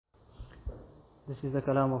This is the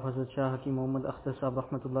kalam of Hazrat Shah Hakim Muhammad Akhtar Sahab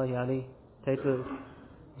Rahmatullahi Alayhi, titled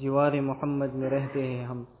Jiwar Muhammad mein rehte hain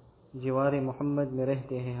hum, Jiwar Muhammad mein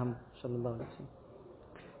rehte hain hum, sallallahu alaihi wasallam.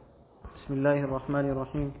 Bismillahir Rahmanir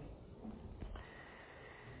Rahim.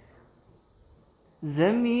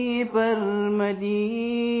 زمیں پر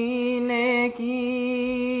مدینے کی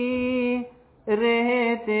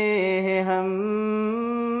رہتے ہیں ہم،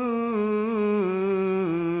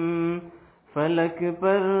 فلک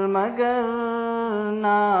پر مگر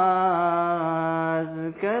ناز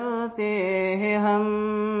کرتے ہیں ہم.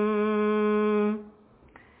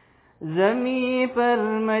 زمیں پر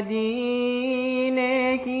مدینے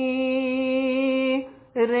کی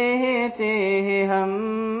رہتے ہیں ہم،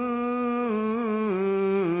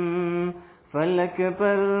 فلک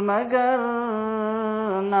پر مگر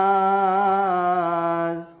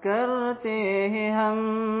ناز کرتے ہیں ہم.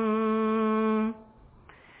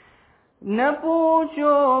 نہ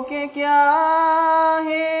پوچھو کہ کیا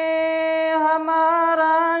ہے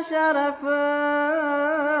ہمارا شرف،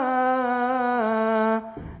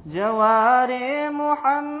 جوار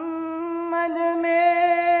محمد میں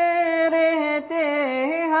رہتے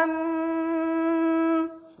ہیں ہم.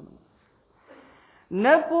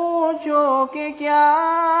 نہ پوچھو کہ کیا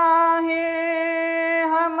ہے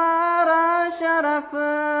ہمارا شرف،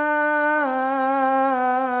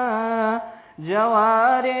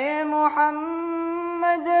 جوار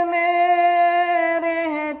محمد میں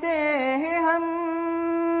رہتے ہیں ہم.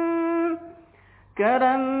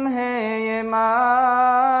 کرم ہے یہ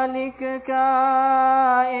مالک کا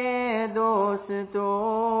اے دوستو،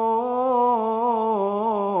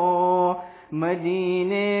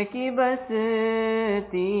 مدینے کی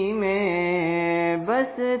بستی میں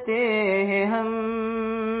بستے ہیں ہم.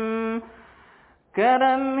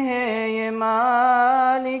 کرم ہے یہ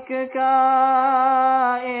مالک کا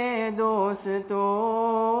اے دوستو،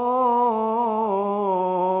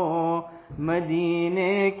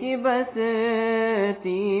 مدینے کی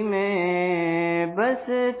بستی میں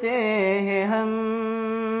بستے ہیں ہم.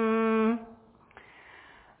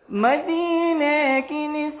 مدینے کی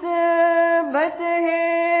نسبت ہے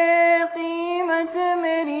قیمت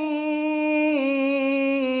میری،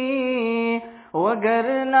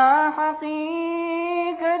 وگرنہ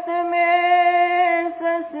حقیقت میں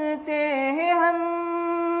سستے ہیں ہم.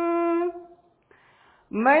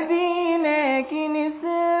 مدینے کی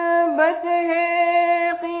نسبت ہے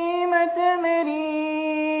قیمت میری،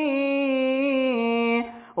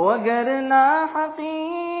 وگرنہ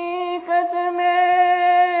حقیقت میں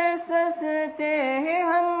سستے ہیں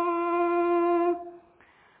ہم.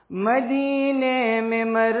 مدینے میں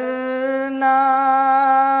مرنا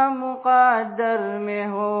مقدر میں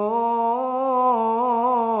ہو،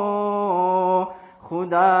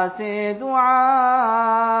 خدا سے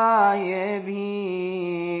دعا یہ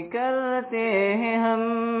بھی کرتے ہیں ہم.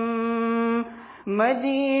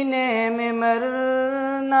 مدینے میں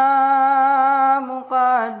مرنا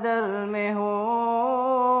مقدر میں ہو،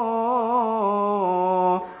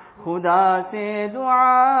 خدا سے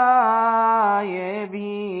دعا یہ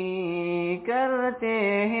بھی کرتے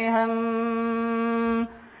ہیں ہم.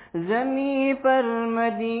 زمیں پر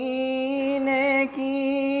مدینے کی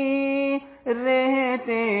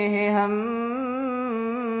رہتے ہیں ہم،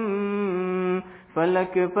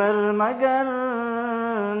 فلک پر مگر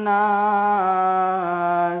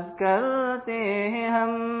ناز کرتے ہیں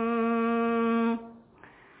ہم.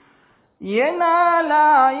 یہ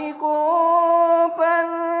نالائقوں پر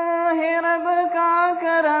ہے رب کا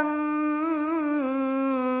کرم،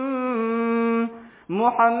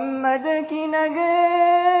 محمد کی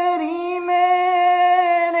نگری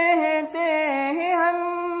میں رہتے ہیں ہم.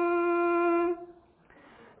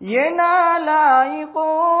 یہ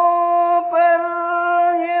نالائقوں پر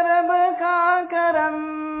ہے رب کا کرم،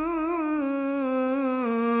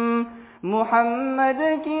 محمد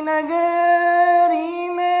کی نگری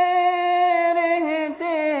میں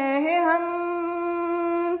رہتے ہیں ہم.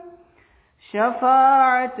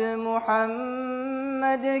 شفاعت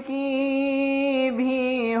محمد کی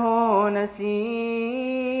بھی ہو نصیب،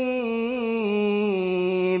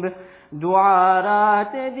 دعا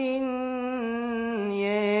رات دن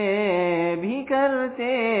یہ بھی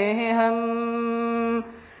کرتے ہیں ہم.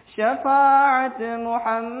 شفاعت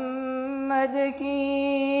محمد کی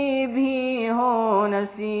بھی ہو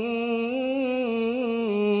نصیب،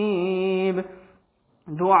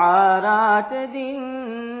 دعا رات دن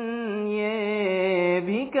یہ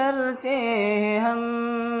بھی کرتے ہیں ہم.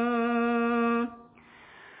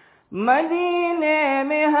 مدینے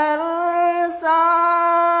میں ہر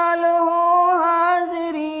سال ہو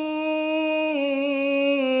حاضری،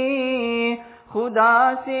 خدا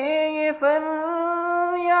سے یہ فریاد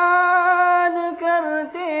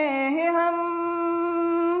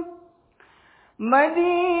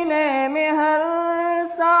مدینے میں ہر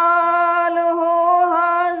سال ہو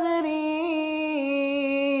حاضری،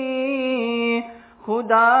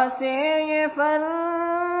 خدا سے یہ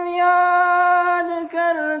فریاد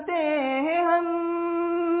کرتے ہیں ہم،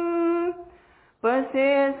 پس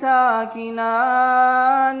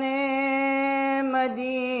ساکنان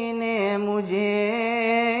مدینے مجھے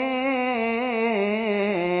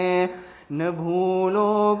نہ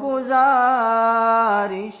بھولو،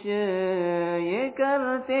 گزارش یہ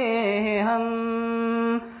کرتے ہیں ہم،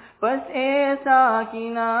 پس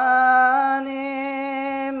ساکنان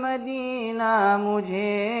مدینہ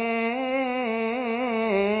مجھے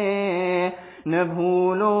نہ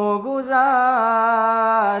بھولو،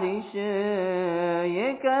 گزارش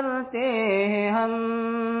یہ کرتے ہیں ہم۔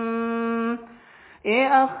 اے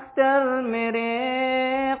اختر میرے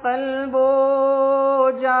قلب و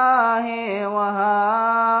جاہ وہاں،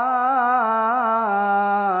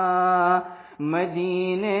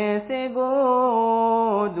 مدینے سے گو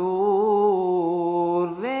دور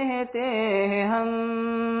رہتے ہیں ہم۔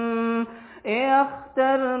 اے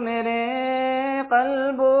اختر میرے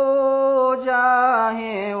قلب و جاہ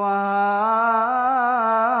وہاں،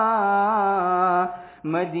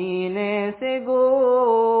 مدینے سے گو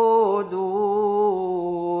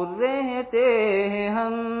دور رہتے ہیں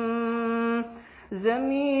ہم۔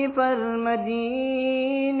 زمین پر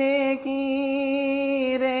مدینے کی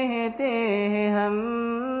رہتے ہیں ہم،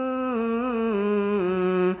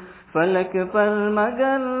 فلک پر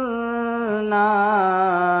مگر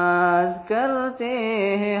ناز کرتے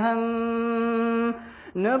ہیں ہم۔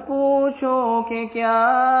 نہ پوچھو کہ کیا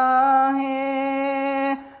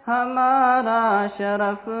ہے ہمارا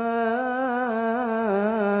شرف،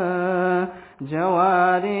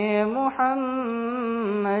 جوار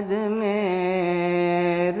محمد میں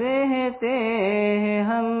رہتے ہیں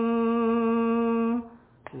ہم۔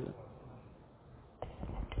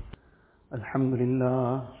 الحمد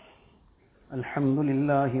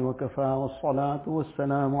للہ وکفى والصلاة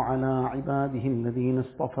والسلام على عباده الذين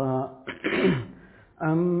اصطفى،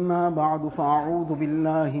 أما بعد فأعوذ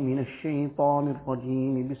بالله من الشيطان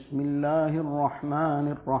الرجيم، بسم الله الرحمن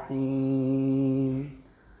الرحيم.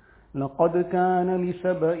 لقد كان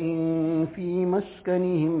لسبإ في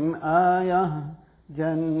مسكنهم آية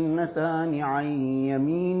جنتان عن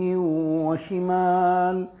يمين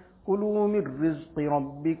وشمال كلوا من رزق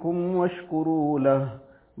ربكم واشكروا له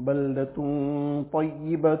بلدة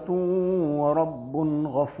طيبة ورب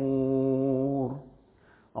غفور.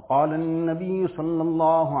 وقال النبي صلى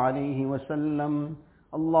الله عليه وسلم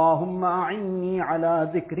اللهم أعني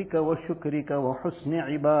على ذكرك وشكرك وحسن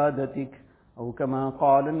عبادتك، أو كما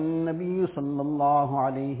قال النبي صلى الله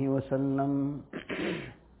عليه وسلم.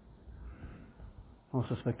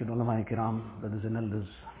 Most respected ulama kiram, brothers and elders,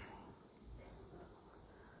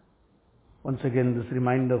 once again this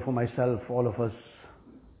reminder for myself, all of us,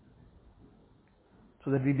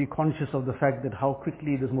 so that we be conscious of the fact that how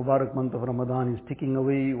quickly this Mubarak month of Ramadan is taking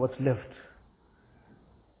away what's left.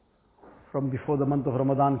 From before the month of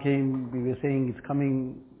Ramadan came, we were saying it's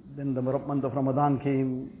coming, then the month of Ramadan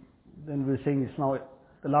came, then we were saying it's now,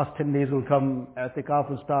 the last 10 days will come, I'tikaf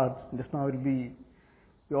will start, just now we're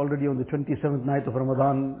already on the 27th night of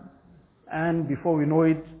Ramadan, and before we know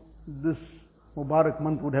it, this Mubarak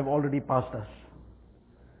month would have already passed us.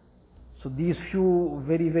 So these few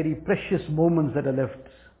very, very precious moments that are left,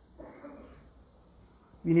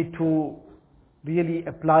 we need to really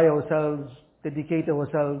apply ourselves, dedicate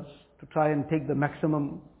ourselves to try and take the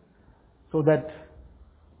maximum, so that,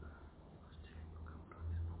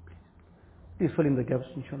 please fill in the gaps,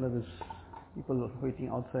 inshallah. There's people waiting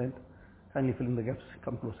outside. Kindly fill in the gaps,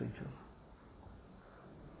 come closer, inshallah.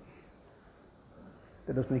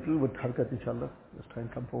 Let us make a little bit harkat, inshallah. Let's try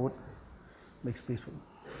and come forward, make space for them.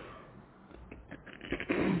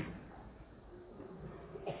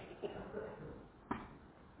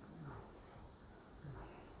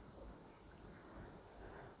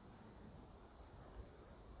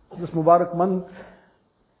 This Mubarak month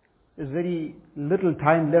is very little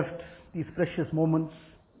time left, these precious moments.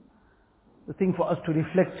 The thing for us to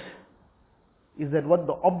reflect is that what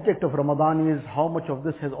the object of Ramadan is, how much of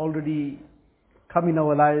this has already come in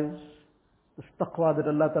our lives, this taqwa that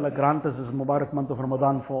Allah Ta'ala grant us this Mubarak month of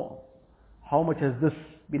Ramadan for, how much has this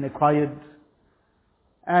been acquired?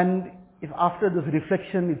 And if after this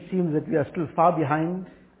reflection it seems that we are still far behind,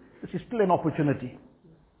 this is still an opportunity.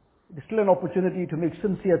 It is still an opportunity to make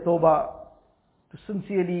sincere tawbah, to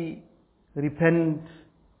sincerely repent,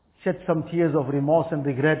 shed some tears of remorse and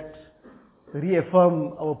regret,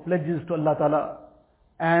 reaffirm our pledges to Allah Ta'ala,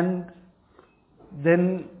 and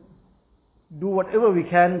then do whatever we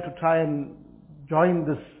can to try and join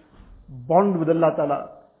this bond with Allah Ta'ala,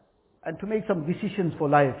 and to make some decisions for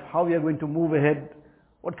life, how we are going to move ahead,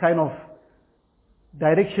 what kind of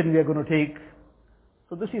direction we are going to take.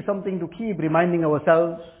 So this is something to keep reminding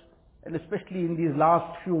ourselves, and especially in these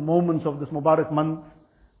last few moments of this Mubarak month,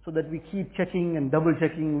 so that we keep checking and double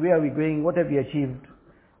checking, where are we going, what have we achieved.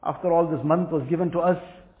 After all, this month was given to us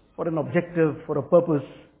for an objective, for a purpose.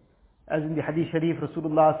 As in the Hadith Sharif,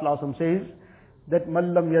 Rasulullah sallallahu alaihi wasallam says that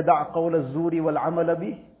مَنْ لَمْ يَدَعْ قَوْلَ الزُّورِ وَالْعَمَلَ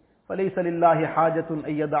بِهِ فَلَيْسَ لِلَّهِ حَاجَةٌ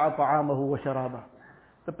أَن يَدَعَ طَعَامَهُ وَشَرَابَهُ.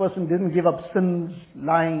 The person didn't give up sins,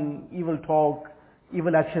 lying, evil talk,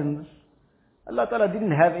 evil actions. Allah Ta'ala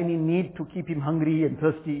didn't have any need to keep him hungry and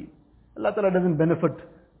thirsty. Allah Ta'ala doesn't benefit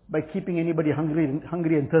by keeping anybody hungry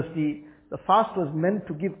and thirsty. The fast was meant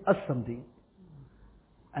to give us something.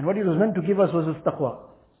 And what it was meant to give us was his taqwa.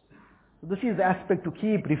 So this is the aspect to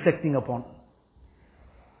keep reflecting upon.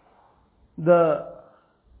 The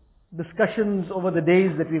discussions over the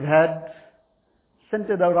days that we've had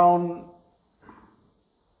centered around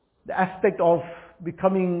the aspect of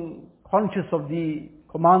becoming conscious of the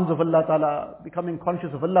commands of Allah Ta'ala, becoming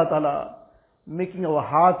conscious of Allah Ta'ala, making our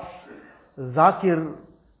hearts zakir,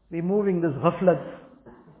 removing this ghaflat.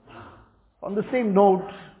 On the same note,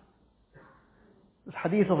 this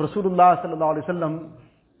hadith of Rasulullah sallallahu alaihi wasallam,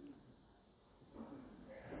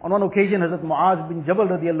 on one occasion, Hazrat Muaz bin Jabal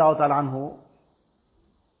radiallahu ta'ala anhu,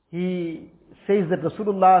 he says that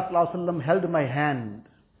Rasulullah sallallahu alaihi wasallam held my hand.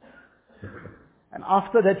 And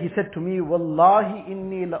after that he said to me, Wallahi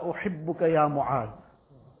inni la uhibbuka ya Muaz.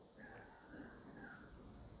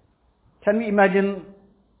 Can we imagine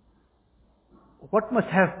what must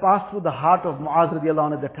have passed through the heart of Muaz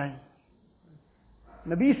radiallahu anhu at that time?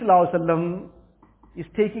 Nabi sallallahu alaihi wasallam is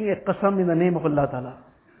taking a qasam in the name of Allah Ta'ala.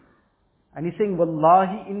 And he's saying,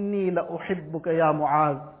 Wallahi inni la uhibbuka ya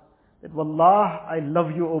Muaz. That Wallah, I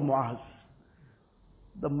love you, O Muaz.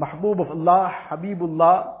 The Mahbub of Allah,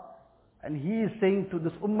 Habibullah. And he is saying to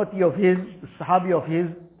this ummati of his, the Sahabi of his,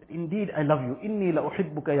 indeed I love you. Inni la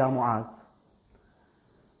uhibbuka ya Muaz.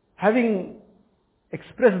 Having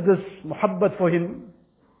expressed this muhabbat for him,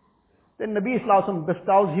 then Nabi Sallallahu Alaihi Wasallam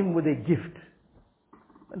bestows him with a gift.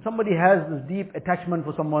 When somebody has this deep attachment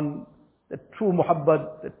for someone, that true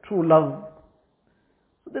muhabbat, that true love,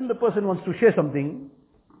 so then the person wants to share something,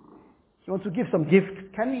 he wants to give some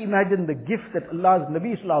gift. Can we imagine the gift that Allah's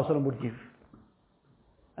Nabi Sallallahu Alaihi Wasallam would give?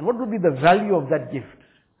 And what would be the value of that gift?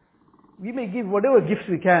 We may give whatever gifts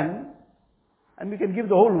we can, and we can give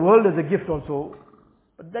the whole world as a gift also,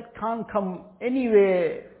 but that can't come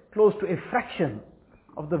anywhere close to a fraction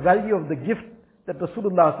of the value of the gift that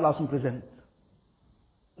Rasulullah Sallallahu Alaihi Wasallam presents.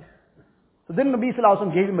 So then Nabi Sallallahu Alaihi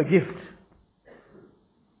Wasallam gave him a gift.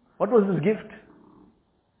 What was this gift?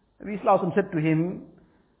 Nabi Sallallahu Alaihi Wasallam said to him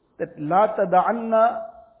that لا تدعن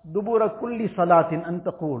دبر كل صلاة أن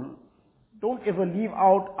تقول. Don't ever leave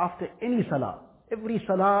out after any salah. Every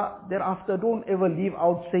salah thereafter, don't ever leave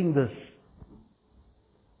out saying this.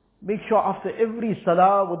 Make sure after every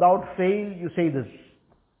salah, without fail, you say this.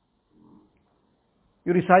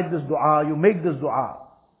 You recite this dua, you make this dua.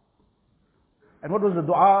 And what was the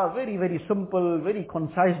dua? Very, very simple, very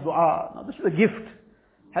concise dua. Now this is a gift.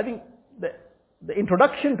 Having the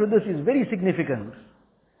introduction to this is very significant.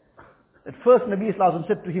 At first Nabi Sallallahu Alaihi Wasallam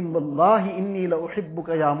said to him, Wallahi inni la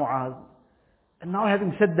uhibbuka ya Muaz. And now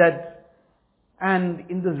having said that, and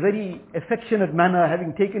in this very affectionate manner,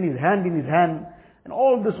 having taken his hand in his hand, and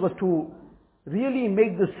all this was to really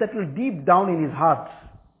make this settle deep down in his heart.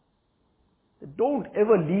 Don't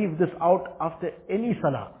ever leave this out after any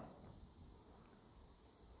salah.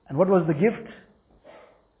 And what was the gift?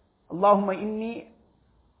 Allahumma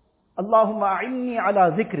a'inni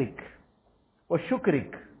ala dhikrik wa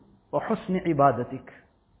shukrik wa husni ibadatik.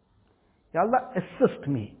 Ya Allah, assist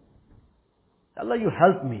me. Ya Allah, you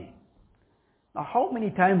help me. Now how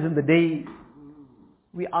many times in the day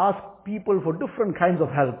we ask people for different kinds of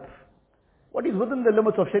help? What is within the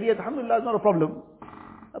limits of Sharia, alhamdulillah, is not a problem.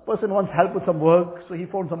 A person wants help with some work, so he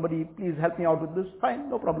phoned somebody, please help me out with this. Fine,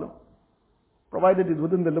 no problem. Provided it's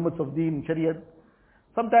within the limits of Deen, Sharia.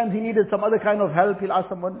 Sometimes he needed some other kind of help, he'll ask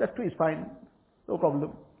someone, that too is fine. No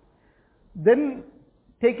problem. Then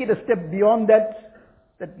take it a step beyond that,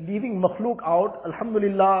 that leaving makhluk out,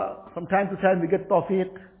 alhamdulillah, from time to time we get tawfiq,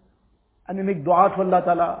 and we make dua to Allah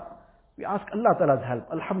Ta'ala. We ask Allah Ta'ala's help,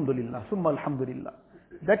 alhamdulillah, summa alhamdulillah.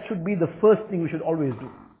 That should be the first thing we should always do.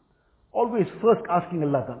 Always first asking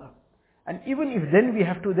Allah Ta'ala. And even if then we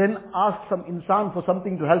have to then ask some insan for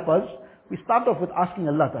something to help us, we start off with asking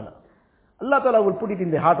Allah Ta'ala. Allah Ta'ala will put it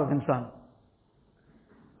in the heart of insan.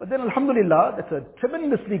 But then alhamdulillah, that's a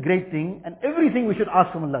tremendously great thing, and everything we should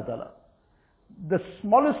ask from Allah Ta'ala. The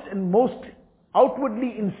smallest and most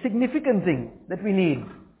outwardly insignificant thing that we need,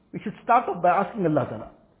 we should start off by asking Allah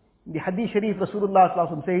Ta'ala. In the Hadith Sharif, Rasulullah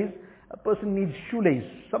Sallallahu Alaihi Wasallam says, a person needs shoelace,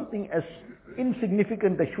 something as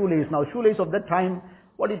insignificant as shoelace. Now, shoelace of that time,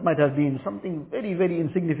 what it might have been, something very, very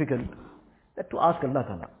insignificant, that to ask Allah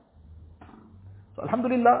Ta'ala. So,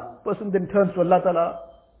 Alhamdulillah, person then turns to Allah Ta'ala.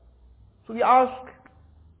 So we ask,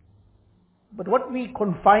 but what we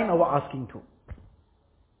confine our asking to.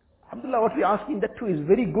 Alhamdulillah, what we are asking, that too is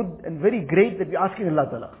very good and very great that we are asking Allah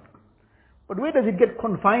Ta'ala. But where does it get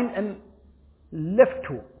confined and left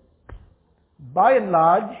to? By and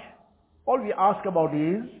large, all we ask about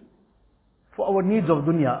is for our needs of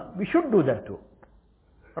dunya. We should do that too.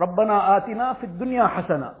 Rabbana atina fid dunya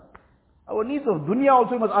hasana. Our needs of dunya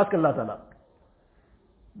also we must ask Allah Ta'ala.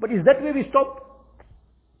 But is that where we stop?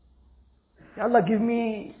 Ya Allah, give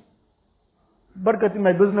me barakat in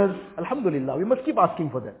my business. Alhamdulillah, we must keep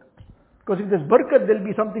asking for that. Because if there's barakat, there'll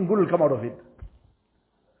be something good will come out of it.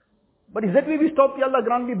 But is that where we stop? Ya Allah,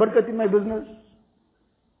 grant me barakat in my business.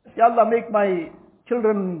 Ya Allah, make my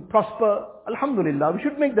children prosper. Alhamdulillah, we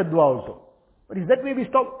should make that dua also. But is that where we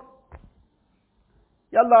stop?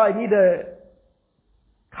 Ya Allah, I need a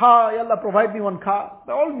car. Ya Allah, provide me one car.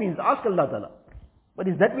 By all means, ask Allah Ta'ala. But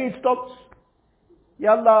is that where it stops?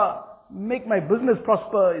 Ya Allah, make my business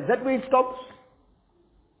prosper. Is that where it stops?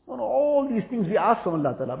 No, all these things we ask from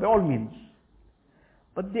Allah Ta'ala, by all means.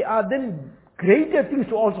 But there are then greater things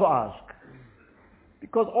to also ask.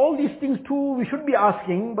 Because all these things too, we should be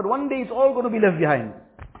asking, but one day it's all going to be left behind.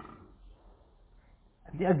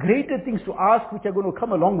 And there are greater things to ask which are going to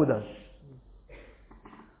come along with us.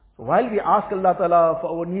 So while we ask Allah Ta'ala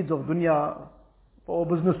for our needs of dunya, for our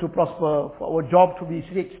business to prosper, for our job to be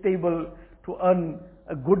stable, to earn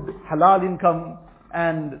a good halal income,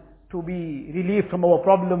 and to be relieved from our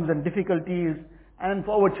problems and difficulties, and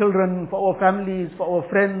for our children, for our families, for our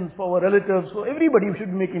friends, for our relatives, for everybody we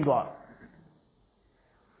should be making dua.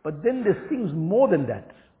 But then there's things more than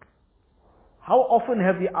that. How often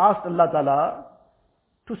have we asked Allah Ta'ala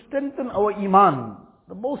to strengthen our iman,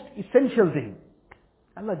 the most essential thing.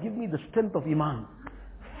 Allah, give me the strength of iman.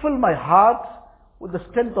 Fill my heart with the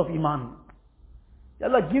strength of iman.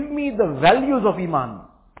 Allah, give me the values of iman.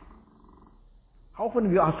 How often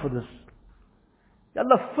have we asked for this? Ya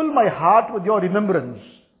Allah, fill my heart with your remembrance.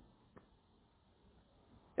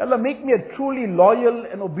 Ya Allah, make me a truly loyal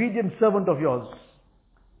and obedient servant of yours.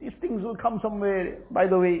 These things will come somewhere, by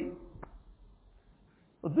the way.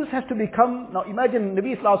 So this has to become, now imagine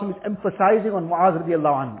Nabi Sallallahu Alaihi Wasallam is emphasizing on Muaz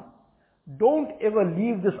radiallahu anhu. Don't ever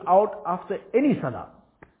leave this out after any salah.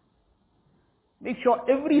 Make sure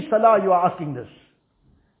every salah you are asking this.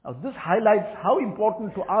 Now this highlights how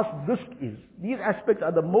important to ask this is. These aspects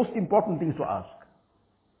are the most important things to ask.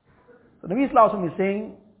 So Nabi Sallallahu Alaihi Wasallam is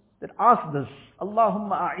saying that ask this.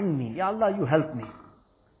 Allahumma a'inni. Ya Allah, you help me.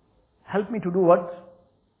 Help me to do what?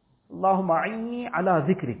 Allahumma a'inni ala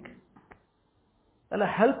dhikrik. Allah,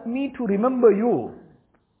 help me to remember you.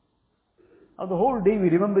 Now the whole day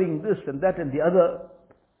we're remembering this and that and the other,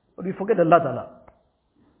 but we forget Allah Ta'ala.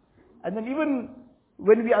 And then even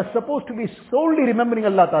when we are supposed to be solely remembering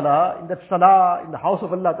Allah Ta'ala, in that salah, in the house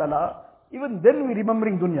of Allah Ta'ala, even then we're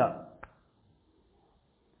remembering dunya.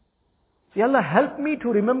 Say, Allah, help me to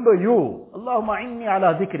remember you. Allahumma inni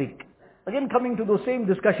ala dhikrik. Again coming to those same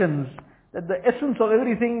discussions, that the essence of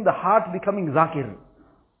everything, the heart becoming zakir.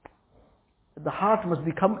 The heart must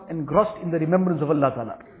become engrossed in the remembrance of Allah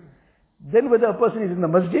Ta'ala. Then whether a person is in the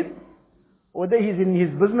masjid, whether he's in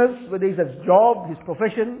his business, whether he's at his job, his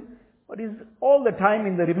profession, but he's all the time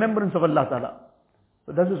in the remembrance of Allah Ta'ala.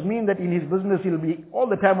 So does this mean that in his business he'll be all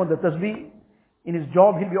the time on the tasbih? In his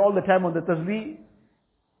job he'll be all the time on the tasbih?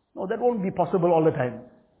 No, that won't be possible all the time.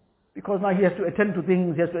 Because now he has to attend to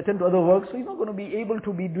things, he has to attend to other works, so he's not going to be able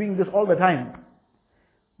to be doing this all the time.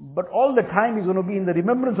 But all the time he's going to be in the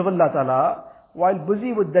remembrance of Allah Ta'ala, while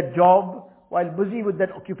busy with that job, while busy with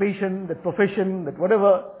that occupation, that profession, that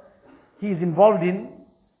whatever he is involved in.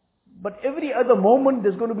 But every other moment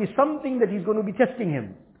there's going to be something that he's going to be testing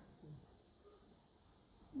him.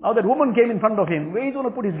 Now that woman came in front of him, where he's going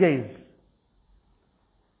to put his gaze?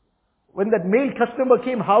 When that male customer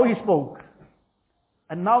came, how he spoke.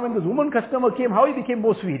 And now when this woman customer came, how he became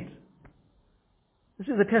more sweet. This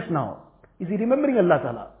is a test now. Is he remembering Allah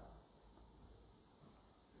Ta'ala?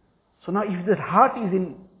 So now if the heart is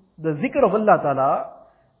in the zikr of Allah Ta'ala,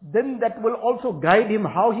 then that will also guide him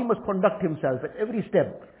how he must conduct himself at every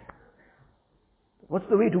step. What's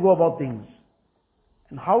the way to go about things?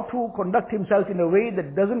 And how to conduct himself in a way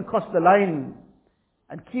that doesn't cross the line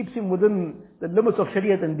and keeps him within the limits of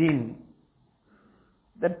Shariat and Deen.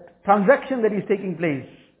 That transaction that is taking place,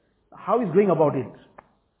 how he's going about it.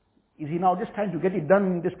 Is he now just trying to get it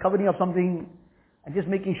done, just covering up something and just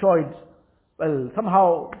making sure it's, well,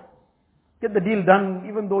 somehow get the deal done,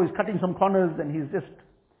 even though he's cutting some corners and he's just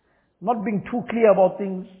not being too clear about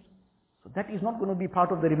things. So that is not going to be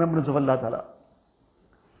part of the remembrance of Allah Ta'ala.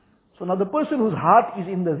 So now the person whose heart is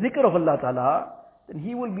in the zikr of Allah Ta'ala, then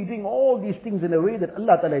he will be doing all these things in a way that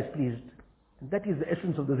Allah Ta'ala is pleased. And that is the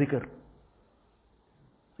essence of the zikr.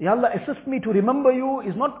 Ya Allah, assist me to remember you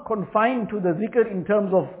is not confined to the zikr in terms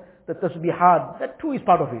of the tasbihat. That too is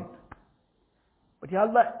part of it. But Ya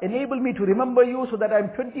Allah, enable me to remember you so that I'm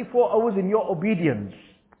 24 hours in your obedience.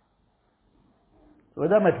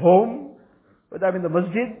 Whether I'm at home, whether I'm in the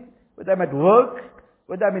masjid, whether I'm at work,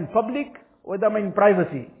 whether I'm in public, whether I'm in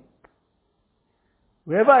privacy.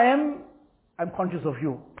 Wherever I am, I'm conscious of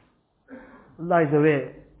you. Allah is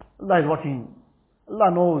aware. Allah is watching.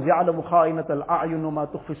 Allah knows. يَعْلَمُ خَائِنَةَ الْأَعْيُنُ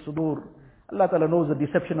وَمَا تُخْفِي الصُّدُورُ. Allah Ta'ala knows the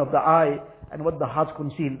deception of the eye and what the hearts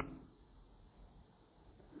conceal.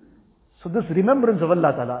 So this remembrance of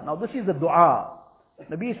Allah Ta'ala. Now this is the dua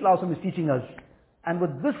Nabi Sallallahu is teaching us. And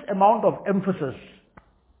with this amount of emphasis,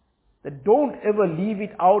 that don't ever leave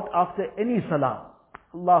it out after any salah.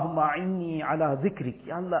 Allahumma inni ala dhikrik.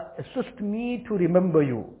 Ya Allah, assist me to remember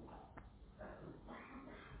you.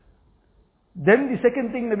 Then the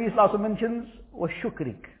second thing Nabi Sallallahu mentions was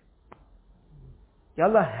shukrik. Ya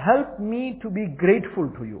Allah, help me to be grateful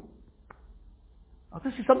to you. Now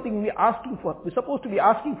this is something we're asking for. We're supposed to be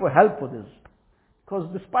asking for help for this. Because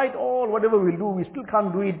despite all, whatever we do, we still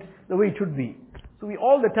can't do it the way it should be. So we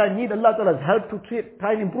all the time need Allah Ta'ala's help to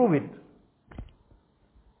try and improve it.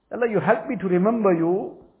 Allah, you help me to remember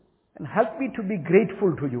you and help me to be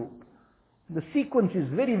grateful to you. The sequence is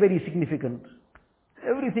very, very significant.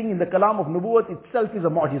 Everything in the kalam of Nubuwwat itself is a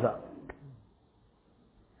mu'jiza.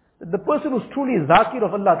 The person who's truly zakir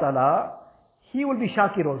of Allah Ta'ala, he will be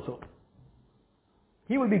shakir also.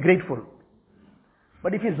 He will be grateful.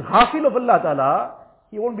 But if he's ghafil of Allah Ta'ala,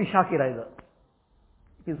 he won't be shakir either.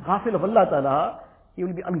 If he's ghafil of Allah Ta'ala, he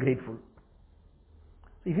will be ungrateful.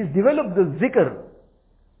 So if he's developed the zikr,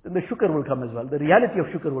 then the shukr will come as well. The reality of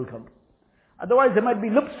shukr will come. Otherwise there might be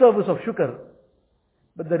lip service of shukr,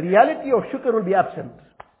 but the reality of shukr will be absent.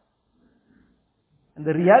 And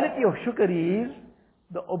the reality of shukr is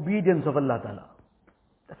the obedience of Allah Ta'ala.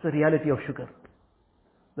 That's the reality of shukr.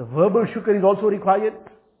 The verbal shukr is also required,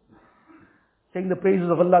 saying the praises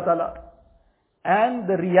of Allah Ta'ala. And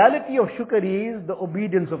the reality of shukr is the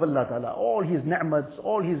obedience of Allah Ta'ala. All His ni'mats,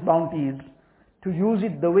 all His bounties, to use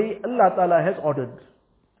it the way Allah Ta'ala has ordered.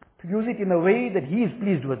 To use it in a way that He is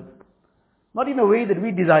pleased with. Not in a way that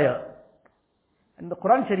we desire. In the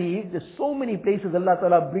Quran Sharif, there's so many places Allah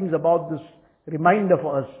Ta'ala brings about this reminder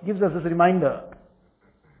for us, gives us this reminder.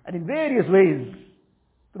 And in various ways,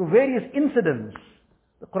 through various incidents,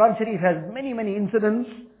 the Quran Sharif has many, many incidents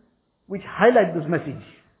which highlight this message.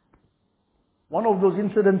 One of those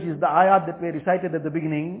incidents is the ayat that we recited at the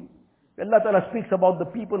beginning, where Allah Ta'ala speaks about the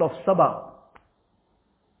people of Sabah,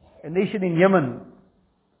 a nation in Yemen.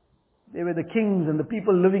 They were the kings and the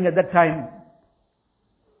people living at that time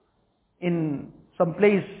in some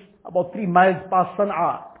place about 3 miles past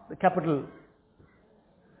Sana'a, the capital.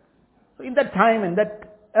 So in that time, in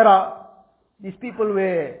that era, these people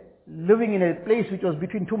were living in a place which was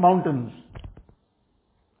between 2 mountains.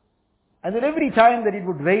 And then every time that it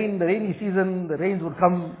would rain, the rainy season, the rains would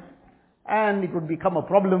come, and it would become a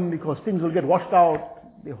problem because things will get washed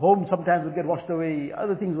out. The home sometimes would get washed away,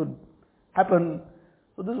 other things would happen.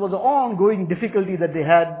 So this was an ongoing difficulty that they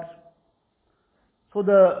had. So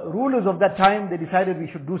the rulers of that time, they decided we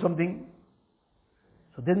should do something.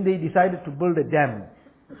 So then they decided to build a dam.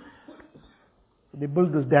 So they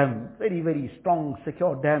built this dam, very, very strong,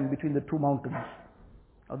 secure dam between the 2 mountains.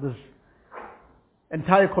 Now this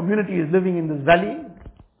entire community is living in this valley.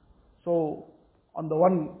 So on the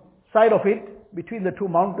one side of it, between the 2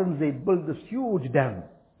 mountains, they built this huge dam.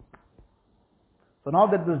 So now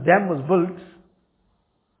that this dam was built,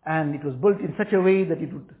 and it was built in such a way that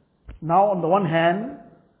it would, now on the one hand,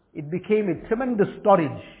 it became a tremendous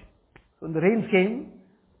storage. So when the rains came,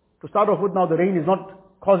 to start off with, now the rain is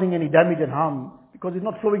not causing any damage and harm, because it's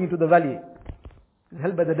not flowing into the valley. It's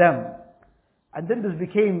held by the dam. And then this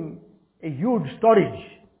became a huge storage.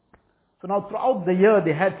 So now throughout the year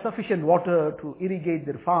they had sufficient water to irrigate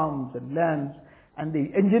their farms and lands, and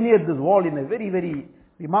they engineered this wall in a very, very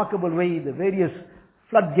remarkable way. The various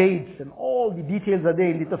floodgates and all the details are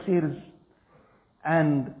there in the tafsirs,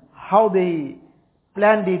 and how they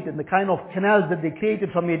planned it and the kind of canals that they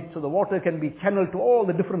created from it so the water can be channeled to all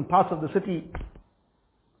the different parts of the city.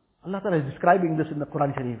 Allah Ta'ala is describing this in the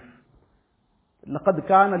Quran Sharif. لَقَدْ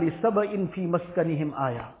كَانَ لِسَبَإٍ فِي مَسْكَنِهِمْ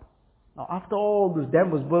آيَةٌ. Now after all this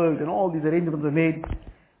dam was built and all these arrangements were made,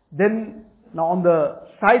 then now on the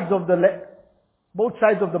sides of both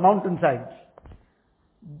sides of the mountain sides,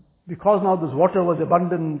 because now this water was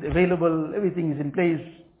abundant, available, everything is in place.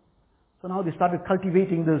 So now they started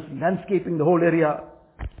cultivating this, landscaping the whole area.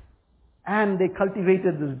 And they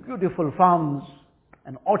cultivated these beautiful farms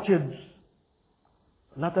and orchards.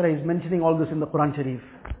 Allah Ta'ala is mentioning all this in the Quran Sharif.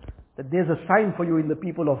 That there's a sign for you in the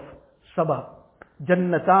people of Sabah.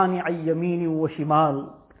 Jannatani ayyamini wa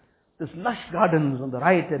shimal. This lush gardens on the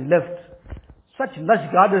right and left. Such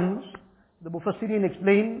lush gardens, the Mufassirin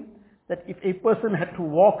explain that if a person had to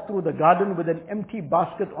walk through the garden with an empty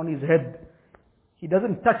basket on his head, he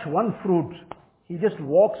doesn't touch one fruit. He just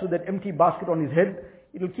walks with that empty basket on his head.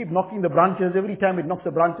 It will keep knocking the branches. Every time it knocks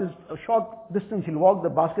the branches, a short distance he'll walk, the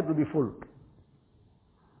basket will be full.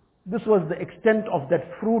 This was the extent of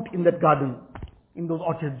that fruit in that garden, in those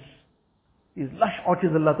orchards. These lush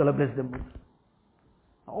orchards Allah Ta'ala blessed them with.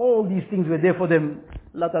 All these things were there for them.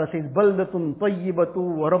 Allah Ta'ala says, Baldatun tayyibatu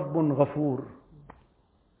wa rabbun ghafoor.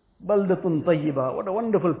 Baldatun tayyiba. What a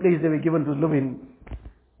wonderful place they were given to live in.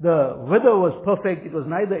 The weather was perfect. It was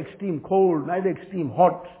neither extreme cold, neither extreme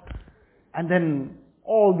hot. And then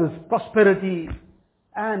all this prosperity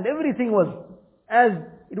and everything was as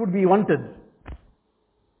it would be wanted.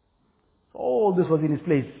 So all this was in its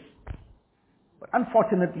place. But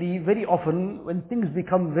unfortunately, very often when things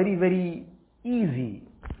become very, very easy,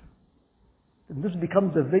 then this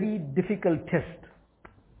becomes a very difficult test.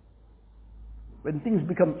 When things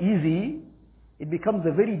become easy, it becomes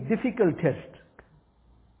a very difficult test.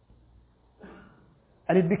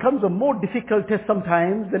 And it becomes a more difficult test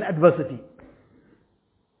sometimes than adversity.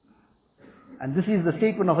 And this is the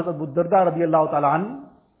statement of Hazrat Abu Darda radiallahu ta'ala an.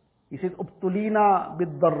 He says, Ubtulina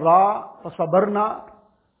bid-darra fasabarna,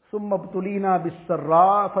 summa ubtulina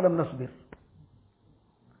bis-sarra falam nasbir.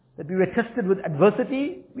 That we were tested with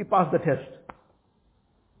adversity, we passed the test.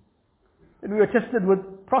 Then we were tested with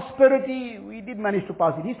prosperity, we did manage to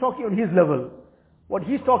pass it. He's talking on his level. What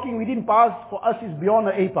he's talking we didn't pass, for us is beyond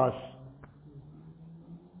an A pass.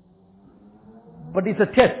 But it's a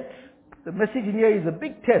test. The message in here is a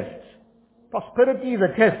big test. Prosperity is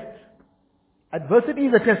a test. Adversity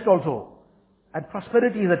is a test also. And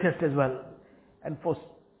prosperity is a test as well. And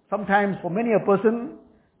sometimes for many a person,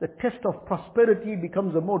 the test of prosperity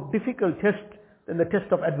becomes a more difficult test than the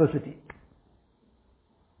test of adversity.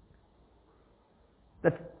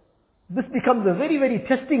 That this becomes a very, very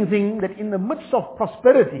testing thing, that in the midst of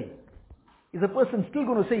prosperity, is a person still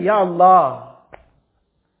going to say, Ya Allah?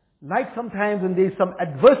 Like sometimes when there is some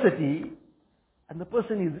adversity, and the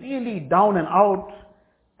person is really down and out,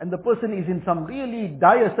 and the person is in some really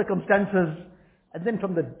dire circumstances, and then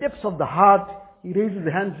from the depths of the heart, he raises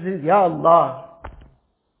his hands and says, Ya Allah.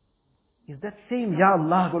 Is that same Ya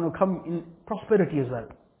Allah going to come in prosperity as well?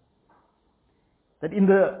 That in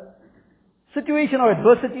the situation of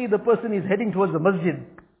adversity, the person is heading towards the masjid.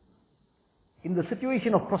 In the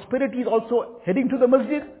situation of prosperity, is also heading to the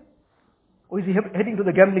masjid? Or is he heading to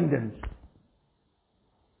the gambling dens?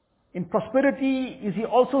 In prosperity, is he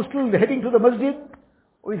also still heading to the masjid?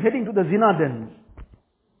 Or is he heading to the zina dens?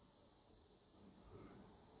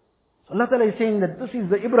 So Allah Ta'ala is saying that this is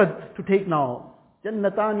the ibrat to take now.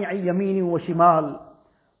 Jannatani ay yamini wa shimal.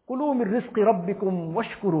 Kulu min rizqi rabbikum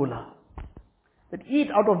washkuru lah. That eat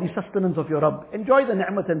out of the sustenance of your Rabb. Enjoy the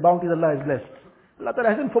ni'mat and bounties Allah has blessed. Allah Ta'ala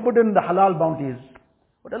hasn't forbidden the halal bounties.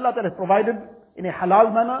 What Allah Ta'ala has provided in a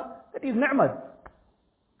halal manner, that is ni'mat.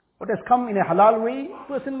 What has come in a halal way,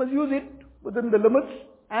 person must use it within the limits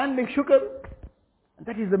and make shukr. And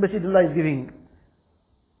that is the message Allah is giving.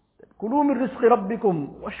 Kulu min rizqi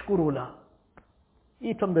rabbikum washkuru lah.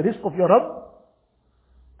 Eat from the rizq of your Rabb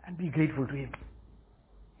and be grateful to Him.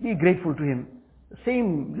 Be grateful to Him. The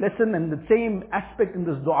same lesson and the same aspect in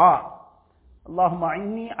this dua. Allahumma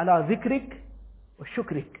inni ala dhikrik wa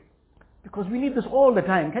shukrik. Because we need this all the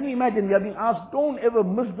time. Can you imagine we are being asked, don't ever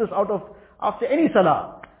miss this after any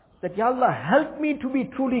salah. That Ya Allah, help me to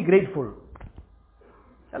be truly grateful.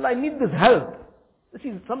 Allah, I need this help. This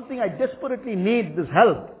is something I desperately need, this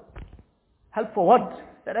help. Help for what?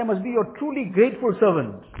 That I must be your truly grateful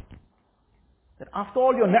servant. That after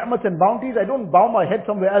all your ni'mats and bounties, I don't bow my head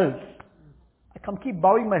somewhere else. I keep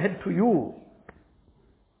bowing my head to you.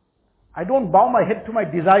 I don't bow my head to my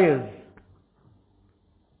desires.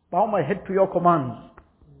 Bow my head to your commands.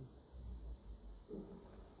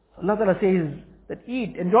 Allah Ta'ala says that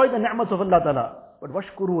eat, enjoy the ni'mats of Allah Ta'ala. But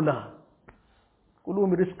washkuru lah. Kulu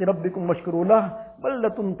min rizqi rabbikum washkuru lah.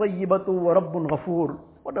 Baldatun tayyibatu wa rabbun ghafoor.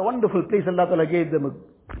 What a wonderful place Allah Ta'ala gave them.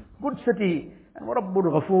 A good city. And wa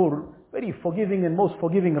rabbun ghafoor. Very forgiving and most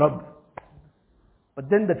forgiving Rabb. But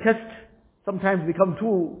then the test sometimes become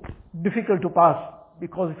too difficult to pass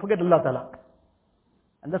because we forget Allah Ta'ala.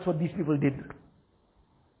 And that's what these people did.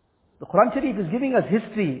 The Quran Sharif is giving us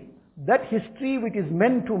history, that history which is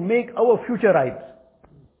meant to make our future right.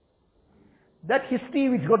 That history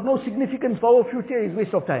which got no significance for our future is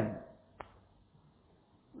waste of time.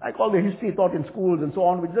 Like all the history taught in schools and so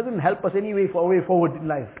on, which doesn't help us anyway for our way forward in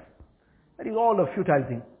life. That is all a futile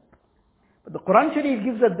thing. But the Quran Sharif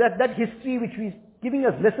gives us that history which is giving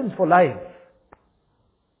us lessons for life.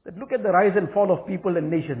 That look at the rise and fall of people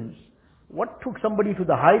and nations. What took somebody to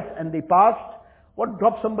the heights and they passed? What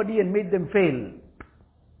dropped somebody and made them fail?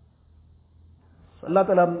 So Allah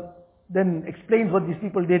Ta'ala then explains what these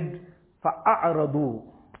people did. فَأَعْرَضُوا,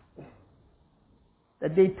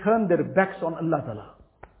 that they turned their backs on Allah Ta'ala.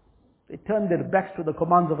 They turned their backs to the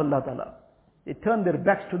commands of Allah Ta'ala. They turned their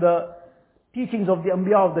backs to the teachings of the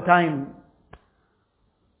Anbiya of the time.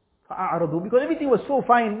 فَأَعْرَضُوا, because everything was so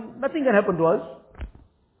fine, nothing can happen to us.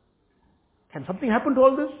 Can something happen to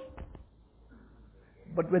all this?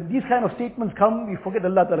 But when these kind of statements come, we forget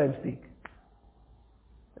Allah Ta'ala and speak.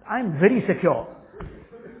 I'm very secure.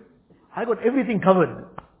 I got everything covered.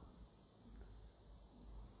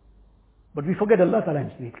 But we forget Allah Ta'ala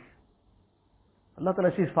and speak. Allah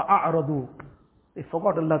Ta'ala says, فَأَعْرَضُوا, they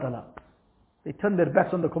forgot Allah Ta'ala. They turned their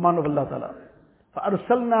backs on the command of Allah Ta'ala.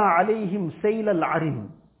 فَأَرْسَلْنَا عَلَيْهِمْ سَيْلَ الْعَرِمِ,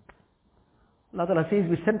 Allah Ta'ala says,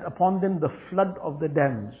 we sent upon them the flood of the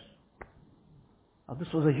dams. Now this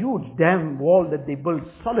was a huge dam wall that they built,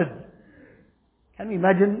 solid. Can we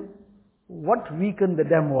imagine what weakened the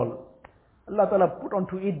dam wall? Allah Ta'ala put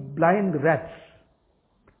onto it blind rats.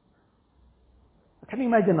 Can you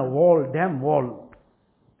imagine a wall, dam wall,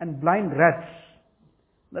 and blind rats?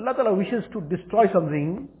 When Allah Ta'ala wishes to destroy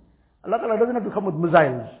something, Allah Ta'ala doesn't have to come with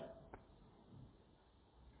missiles.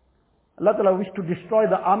 Allah Ta'ala wished to destroy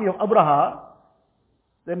the army of Abraha,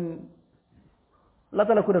 then Allah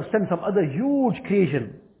Ta'ala could have sent some other huge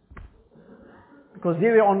creation. Because they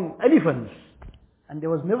were on elephants. And there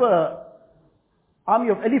was never army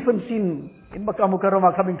of elephants seen in Makkah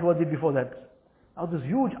Mukarramah coming towards it before that. Now this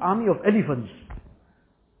huge army of elephants.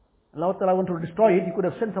 Allah Ta'ala wanted to destroy it, He could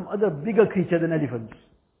have sent some other bigger creature than elephants.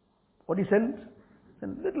 What He sent?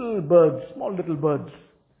 Sent little birds, small little birds.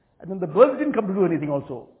 And then the birds didn't come to do anything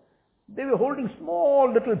also. They were holding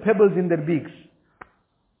small little pebbles in their beaks.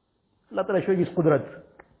 Allah Ta'ala showing His qudrat.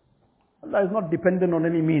 Allah is not dependent on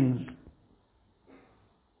any means.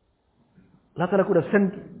 Allah Ta'ala could have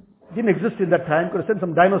sent, didn't exist in that time, could have sent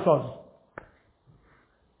some dinosaurs.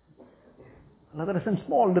 Allah Ta'ala sent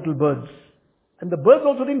small little birds. And the birds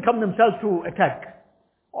also didn't come themselves to attack.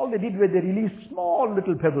 All they did was they released small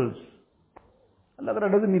little pebbles. Allah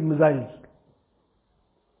Ta'ala doesn't need missiles.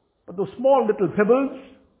 But those small little pebbles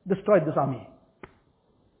destroyed this army.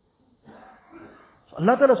 So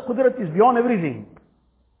Allah Ta'ala's qudrat is beyond everything.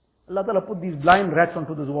 Allah Ta'ala put these blind rats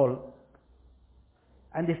onto this wall.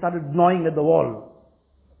 And they started gnawing at the wall.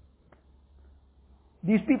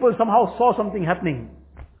 These people somehow saw something happening.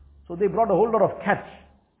 So they brought a whole lot of cats.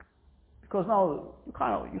 Because now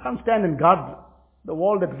you can't stand and guard the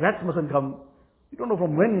wall that rats mustn't come. You don't know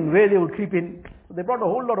from when, where they will creep in. So they brought a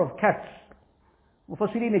whole lot of cats.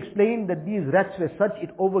 Mufassirin explained that these rats were such,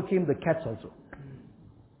 it overcame the cats also.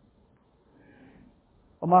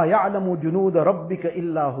 وَمَا يَعْلَمُ جُنُودَ رَبِّكَ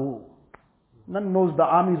إِلَّا هُ. None knows the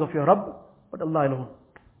armies of your Rabb, but Allah alone.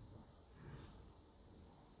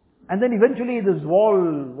 And then eventually this wall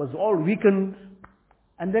was all weakened.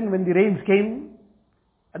 And then when the rains came,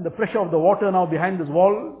 and the pressure of the water now behind this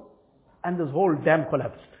wall, and this whole dam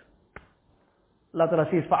collapsed. Allah Ta'ala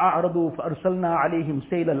says, فَأَعْرَضُوا فَأَرْسَلْنَا عَلَيْهِمْ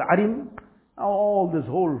سَيْلَ الْعَرِمِ. Now all this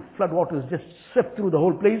whole flood waters just swept through the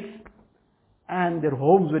whole place, and their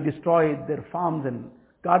homes were destroyed, their farms and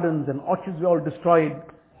gardens and orchards were all destroyed.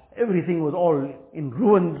 Everything was all in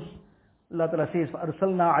ruins. Allah Ta'ala says,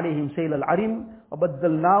 فَأَرْسَلْنَا عَلَيْهِمْ سَيْلَ الْعَرِمِ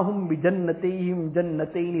وَبَدَّلْنَاهُمْ بِجَنَّتَيْهِمْ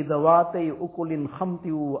جَنَّتَيْنِ ذَوَاتَيْ أُكُلٍ خَمْطٍ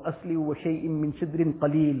وَأَصْلٍ وَشَيْءٍ مِّن شِدْرٍ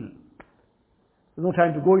قَلِيلٍ. There's no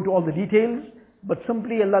time to go into all the details, but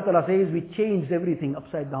simply Allah Ta'ala says, we changed everything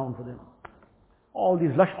upside down for them. All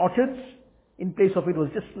these lush orchards, in place of it was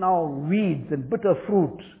just now weeds and bitter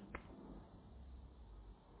fruit.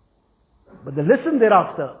 But the lesson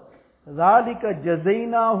thereafter, ذَلِكَ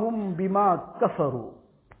جَزَيْنَاهُمْ بِمَا كَفَرُوا.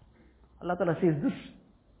 Allah Ta'ala says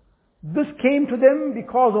this came to them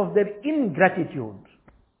because of their ingratitude.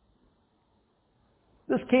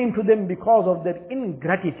 This came to them because of their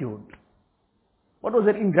ingratitude. What was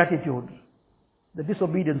their ingratitude? The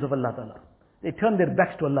disobedience of Allah Ta'ala. They turned their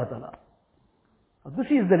backs to Allah Ta'ala. Now this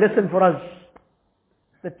is the lesson for us.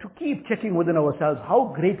 that to keep checking within ourselves,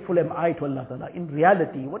 how grateful am I to Allah Ta'ala? In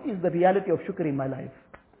reality, what is the reality of shukr in my life?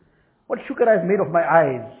 What shukr I've made of my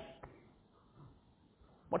eyes?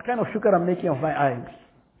 What kind of shukr I'm making of my eyes?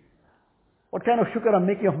 What kind of shukr I'm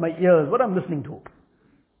making of my ears? What I'm listening to?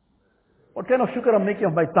 What kind of shukr I'm making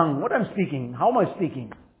of my tongue? What I'm speaking? How am I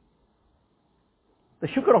speaking? The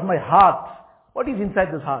shukr of my heart. What is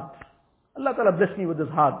inside this heart? Allah Ta'ala bless me with this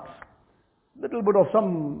heart. Little bit of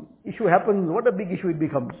some issue happens, what a big issue it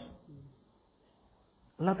becomes.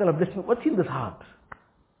 Allah Ta'ala bless me. What's in this heart?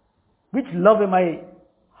 Which love am I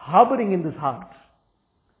harboring in this heart?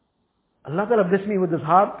 Allah Ta'ala bless me with this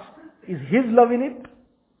heart. Is His love in it?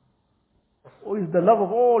 Or is the love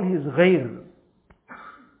of all His ghayr?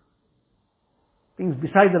 Things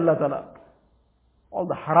besides Allah Ta'ala. All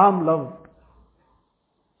the haram love.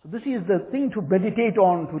 So this is the thing to meditate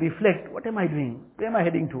on, to reflect. What am I doing? Where am I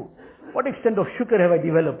heading to? What extent of shukr have I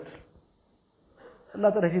developed?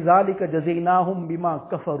 Allah Ta'ala says, ذَلِكَ جَزَيْنَاهُمْ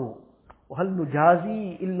بِمَا كَفَرُوا وَهَلْ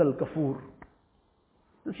نُجَازِي إِلَّا الْكَفُورِ.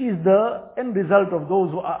 This is the end result of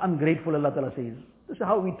those who are ungrateful, Allah Ta'ala says. This is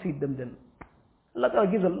how we treat them then. Allah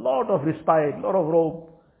Ta'ala gives a lot of respite, a lot of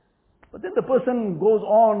rope. But then the person goes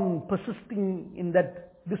on persisting in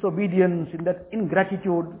that disobedience, in that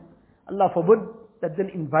ingratitude. Allah forbid, that then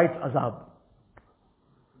invites azab.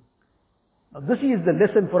 Now this is the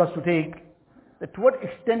lesson for us to take, that to what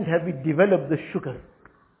extent have we developed this shukr.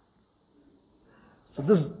 So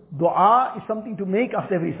this dua is something to make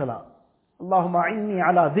after every salah. Allahumma inni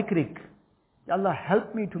ala dhikrik. Ya Allah,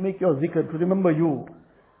 help me to make your zikr, to remember you.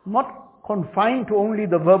 Not confined to only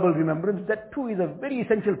the verbal remembrance, that too is a very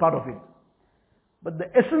essential part of it. But the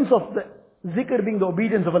essence of the zikr being the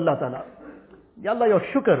obedience of Allah Ta'ala. Ya Allah, your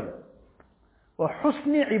shukr. Wa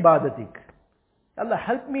husni ibadatik. Ya Allah,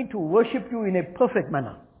 help me to worship you in a perfect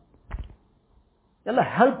manner. Ya Allah,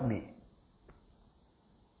 help me.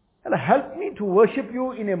 Ya Allah, help me to worship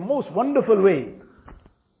you in a most wonderful way.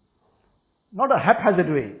 Not a haphazard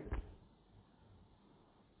way.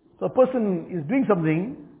 So a person is doing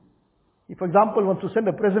something. He, for example, wants to send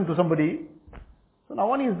a present to somebody. So now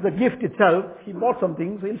one is the gift itself. He bought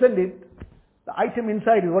something, so he'll send it. The item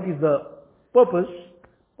inside is what is the purpose.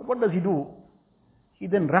 But what does he do? He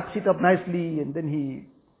then wraps it up nicely and then he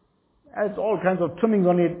adds all kinds of trimmings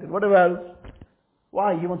on it and whatever else.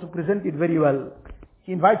 Why? He wants to present it very well.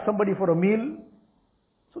 He invites somebody for a meal.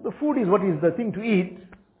 So the food is what is the thing to eat.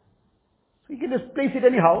 So he can just place it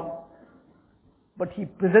anyhow. But he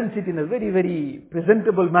presents it in a very, very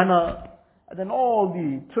presentable manner. And then all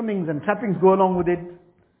the trimmings and trappings go along with it.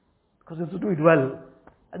 Because he has to do it well.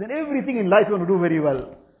 And then everything in life we want to do very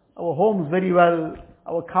well. Our homes very well.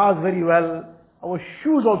 Our cars very well. Our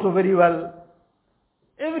shoes also very well.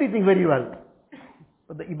 Everything very well.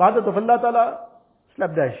 But the ibadat of Allah Ta'ala,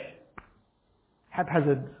 slapdash.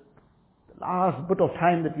 Haphazard. The last bit of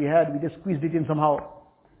time that we had, we just squeezed it in somehow.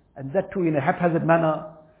 And that too in a haphazard manner.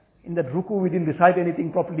 In that ruku we didn't recite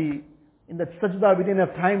anything properly. In that sajda we didn't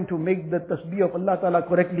have time to make the tasbih of Allah Ta'ala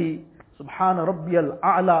correctly. Subhana Rabbiyal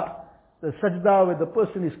A'la. The sajda where the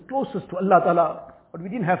person is closest to Allah Ta'ala. But we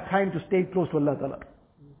didn't have time to stay close to Allah Ta'ala.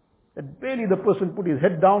 That barely the person put his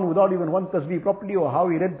head down without even one tasbih properly, or how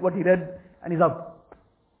he read what he read, and he's up.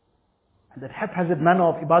 And that haphazard manner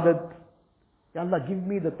of ibadat. Ya Allah, give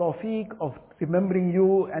me the tawfiq of remembering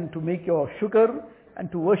you and to make your shukr and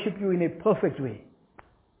to worship you in a perfect way.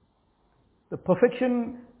 The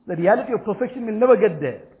perfection, the reality of perfection will never get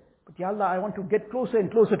there. But Ya Allah, I want to get closer and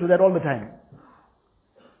closer to that all the time.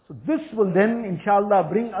 So this will then, inshallah,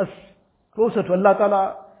 bring us closer to Allah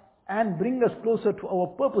Ta'ala and bring us closer to our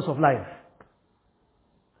purpose of life.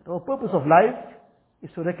 Our purpose of life is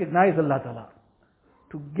to recognize Allah Ta'ala,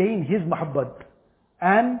 to gain His mahabbat,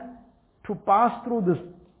 and to pass through this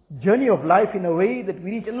journey of life in a way that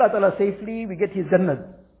we reach Allah Ta'ala safely, we get His Jannah.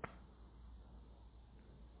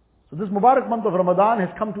 So this Mubarak month of Ramadan has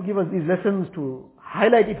come to give us these lessons, to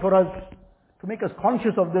highlight it for us, to make us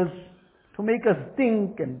conscious of this, to make us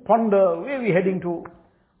think and ponder where we're heading to.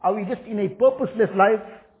 Are we just in a purposeless life,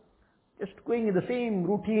 just going in the same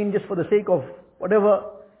routine just for the sake of whatever,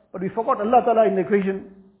 but we forgot Allah Ta'ala in the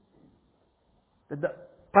equation? That the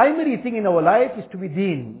primary thing in our life is to be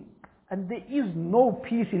deen. And there is no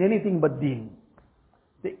peace in anything but deen.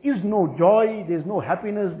 There is no joy, there is no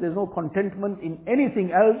happiness, there is no contentment in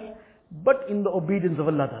anything else but in the obedience of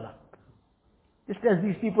Allah Ta'ala. Just as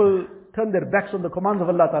these people turned their backs on the commands of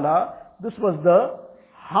Allah Ta'ala, this was the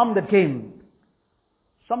harm that came.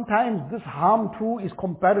 Sometimes this harm too is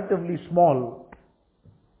comparatively small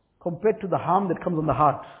compared to the harm that comes on the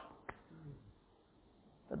heart.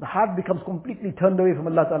 That the heart becomes completely turned away from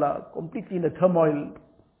Allah Ta'ala, completely in a turmoil,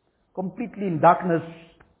 completely in darkness,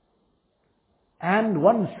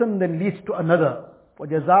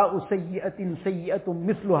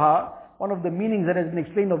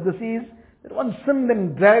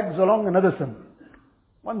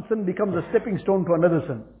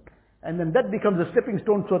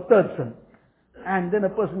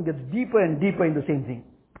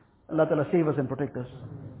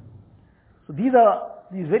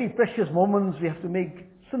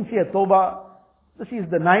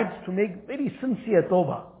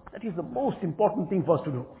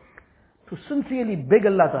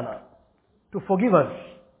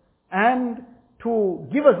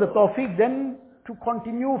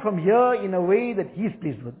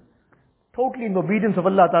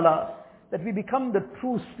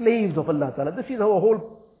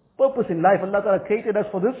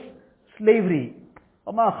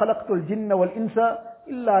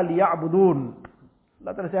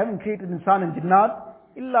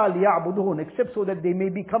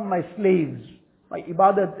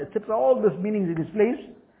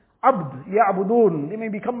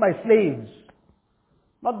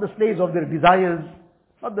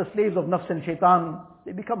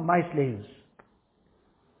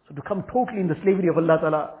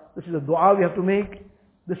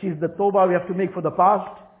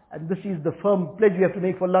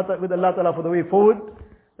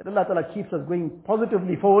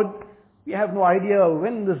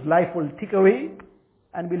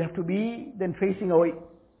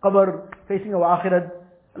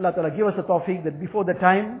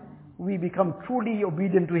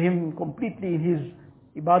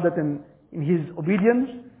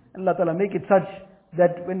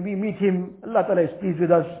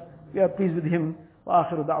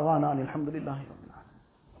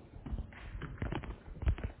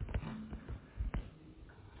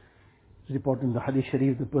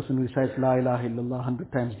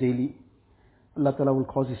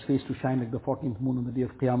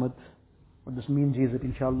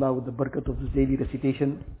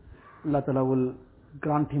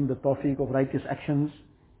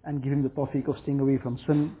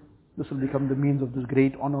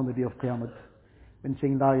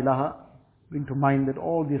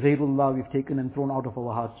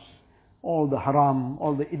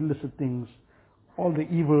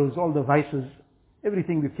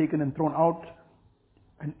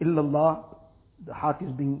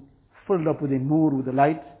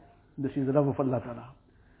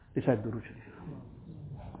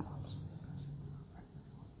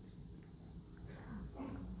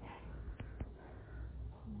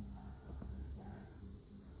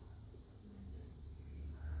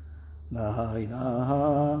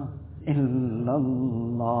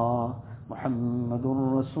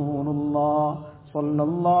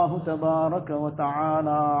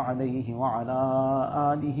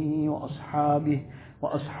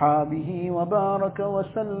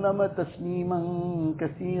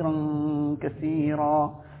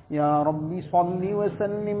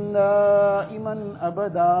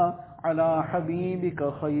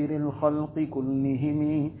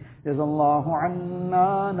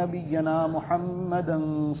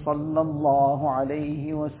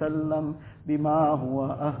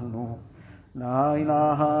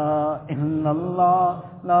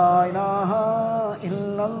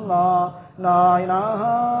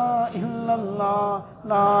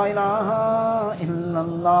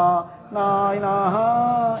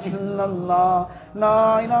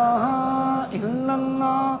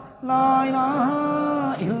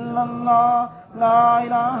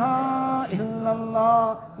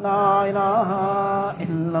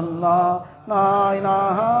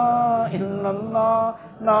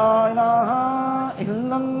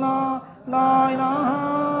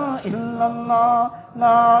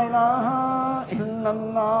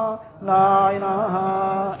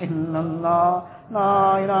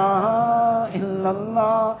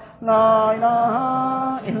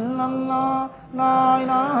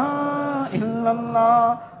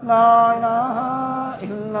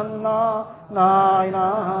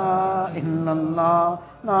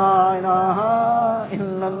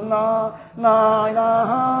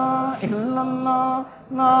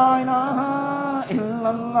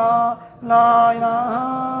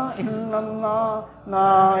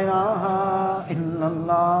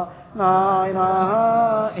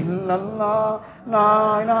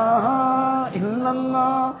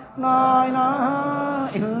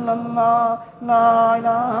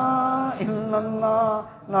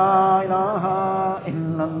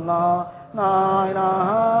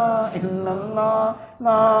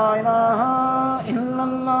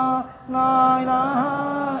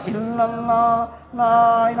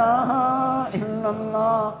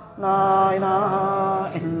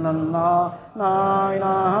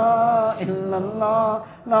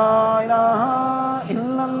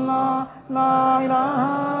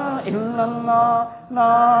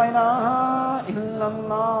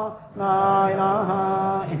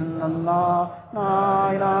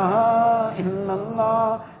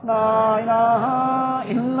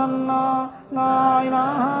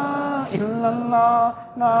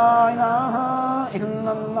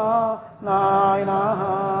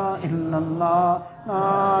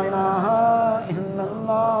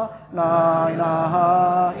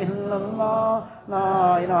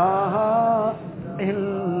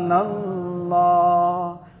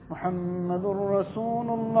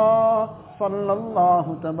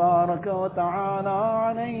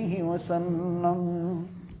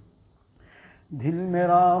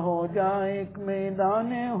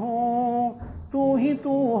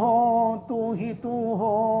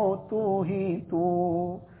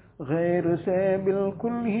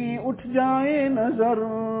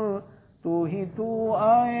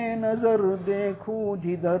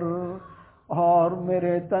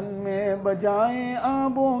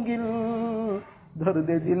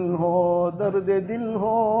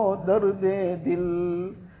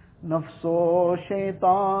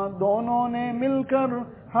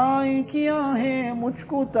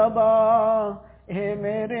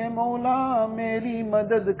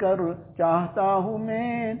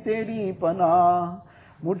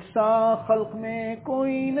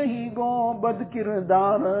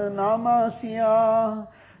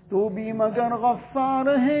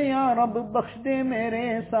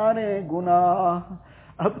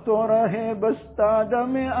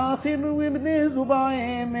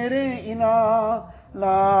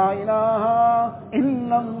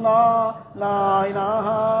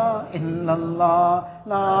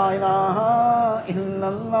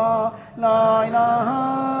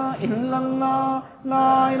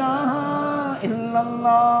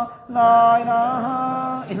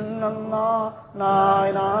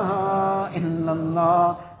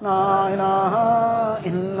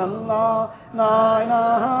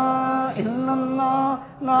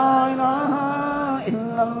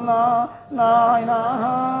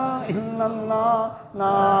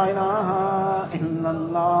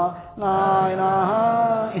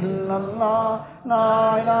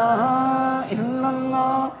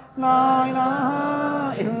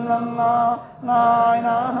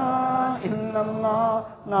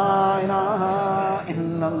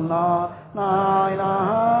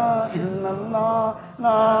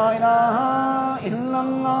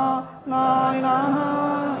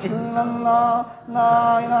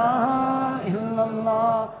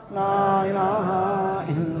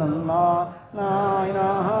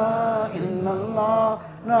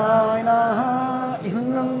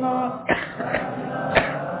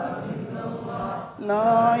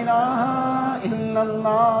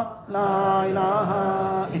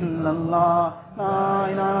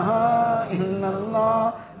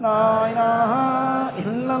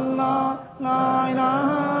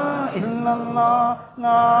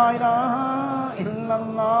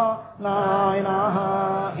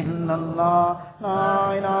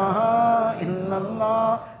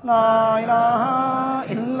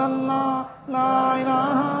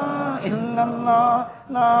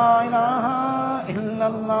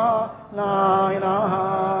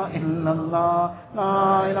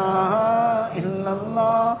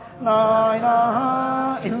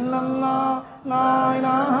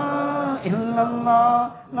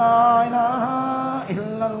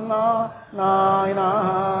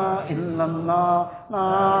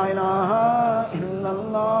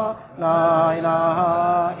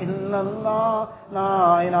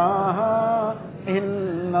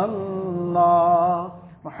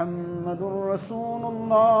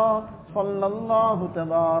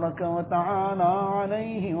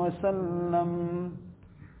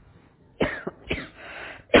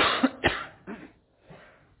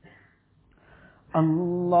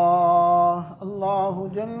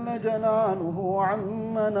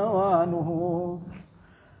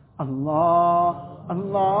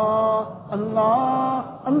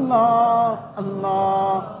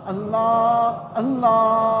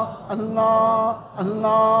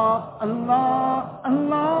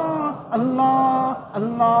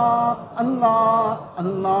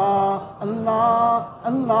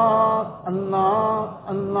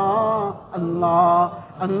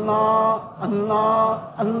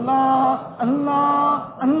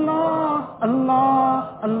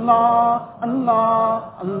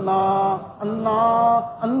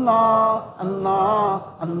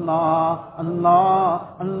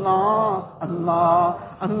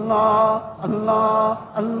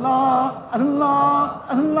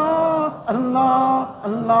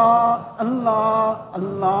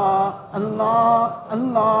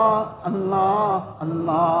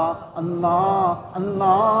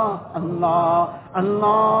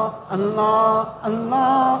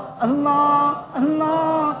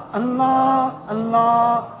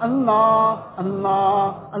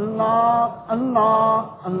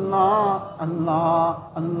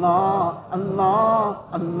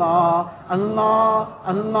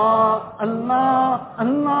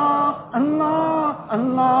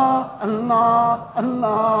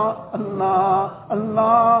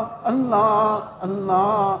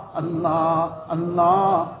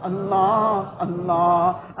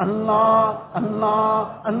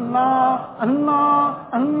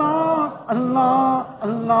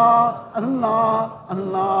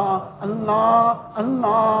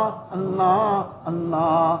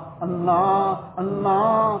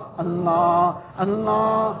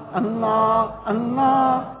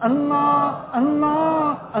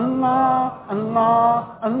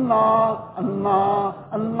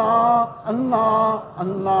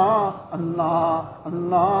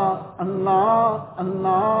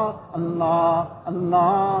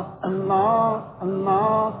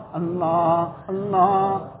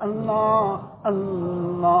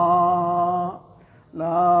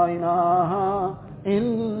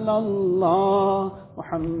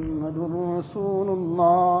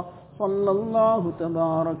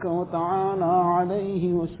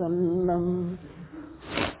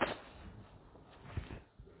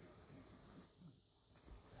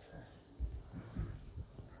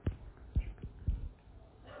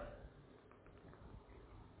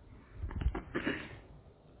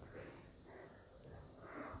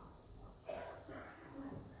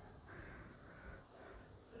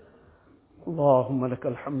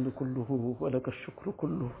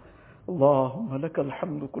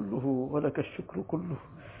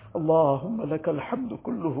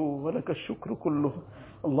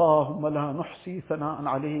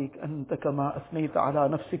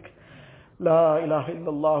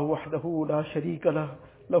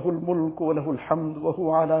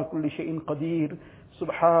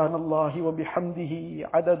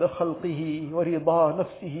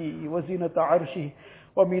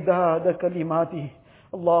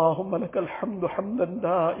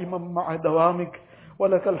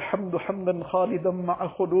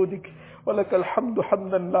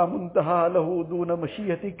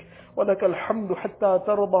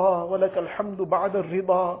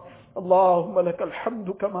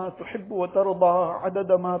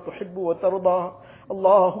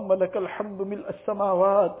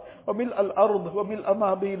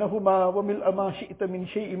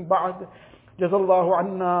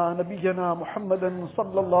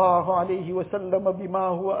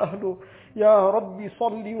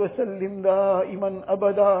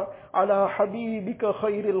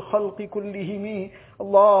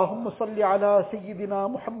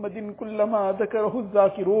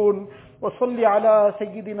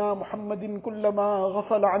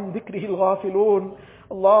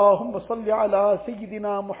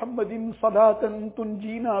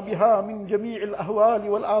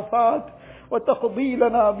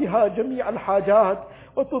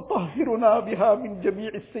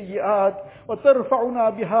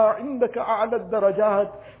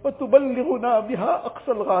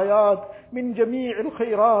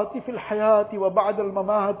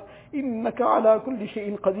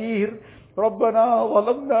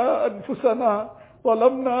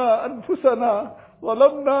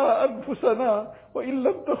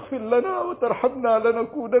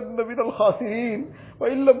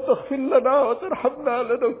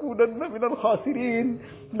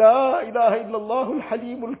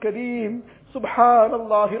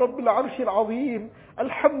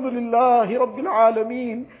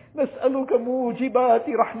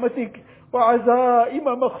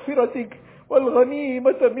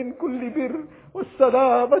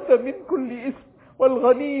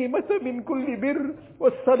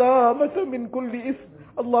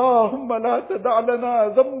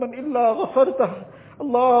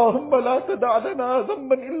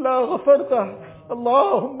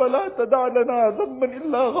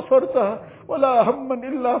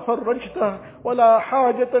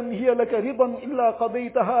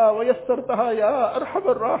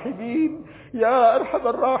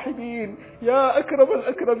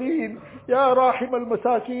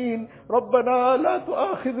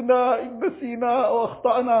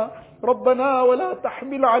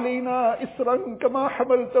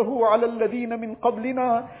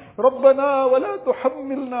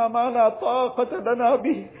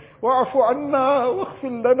 واعف عنا واغفر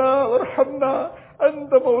لنا وارحمنا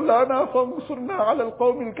أنت مولانا فانصرنا على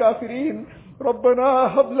القوم الكافرين.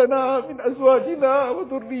 ربنا هب لنا من أزواجنا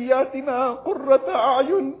وذرياتنا قرة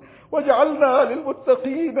أعين واجعلنا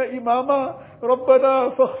للمتقين إماما. ربنا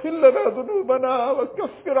فاغفر لنا ذنوبنا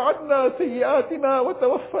وكفر عنا سيئاتنا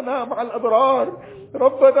وتوفنا مع الأبرار.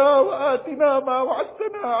 ربنا وآتنا ما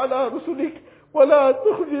وعدتنا على رسلك ولا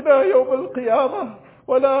تخزنا يوم القيامة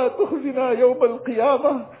ولا تخزنا يوم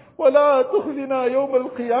القيامة ولا تخزنا يوم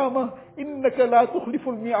القيامة إنك لا تخلف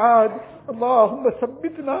الميعاد. اللهم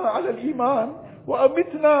ثبتنا على الإيمان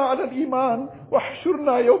وأمتنا على الإيمان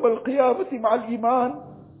واحشرنا يوم القيامة مع الإيمان.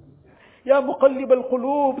 يا مقلب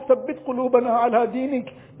القلوب ثبت قلوبنا على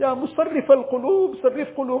دينك. يا مصرف القلوب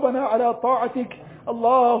صرف قلوبنا على طاعتك.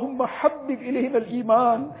 اللهم حبب إلينا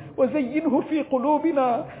الإيمان وزينه في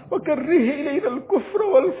قلوبنا وكره إلينا الكفر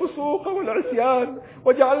والفسوق والعصيان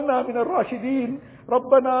واجعلنا من الراشدين.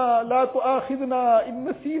 ربنا لا تؤاخذنا إن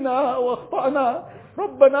نسينا أو أخطأنا.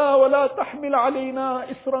 ربنا ولا تحمل علينا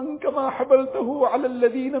إصرا كما حملته على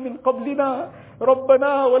الذين من قبلنا.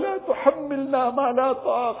 ربنا ولا تحملنا ما لا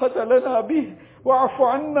طاقة لنا به. واعف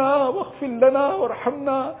عنا واغفر لنا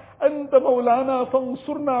وارحمنا أنت مولانا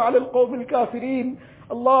فانصرنا على القوم الكافرين.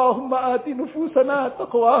 اللهم آت نفوسنا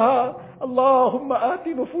تقواها. اللهم آت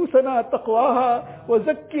نفوسنا تقواها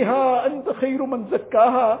وزكها أنت خير من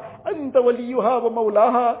زكاها أنت وليها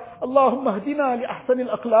ومولاها. اللهم اهدنا لأحسن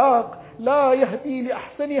الأخلاق لا يهدي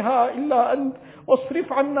لأحسنها إلا أنت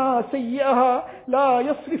واصرف عنا سيئها لا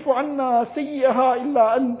يصرف عنا سيئها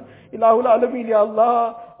إلا أنت. إله العالمين يا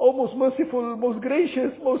الله, O most merciful, most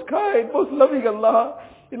gracious, most kind, most loving Allah.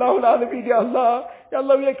 Ilahul Alameen, Ya Allah. Ya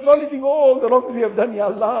Allah, we are acknowledging all the wrongs we have done, Ya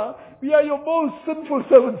Allah. We are your most sinful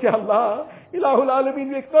servants, Ya Allah. Ilahul Alameen,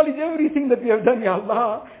 we acknowledge everything that we have done, Ya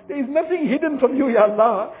Allah. There is nothing hidden from you, Ya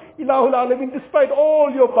Allah. Ilahul Alameen, despite all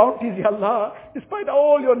your bounties, Ya Allah, despite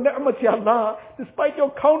all your ni'mat, Ya Allah, despite your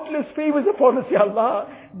countless favors upon us, Ya Allah,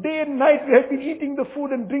 day and night we have been eating the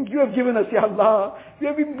food and drink you have given us, Ya Allah. We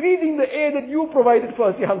have been breathing the air that you provided for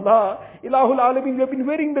us, Ya Allah. Ilahul Alameen, we have been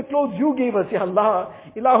wearing the clothes you gave us, Ya Allah.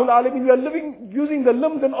 Ilahul Alameen, we are living, using the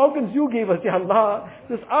limbs and organs you gave us, Ya Allah.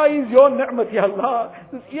 This eye is your ni'mat, Ya Allah.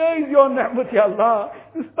 This ear is your ni'mat, Ya Allah.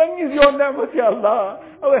 This tongue is your ni'mat, Ya Allah.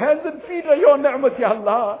 Our hands and feet are your ni'mat, Ya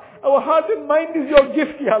Allah. Our heart and mind is your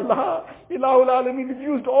gift, Ya Allah. Ilahul Alameen, we've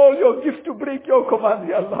used all your gifts to break your commands,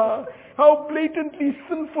 Ya Allah. How blatantly,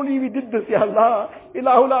 sinfully we did this, Ya Allah.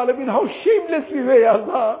 Ilahul Alameen, how shameless we were, Ya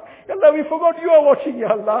Allah. Ya Allah, we forgot you are watching,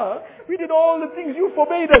 Ya Allah. We did all the things you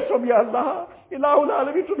forbade us from, Ya Allah. Ilahul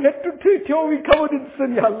Alameen, from head to toe we covered in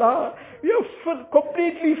sin, Ya Allah. We are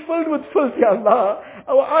completely filled with filth, Ya Allah.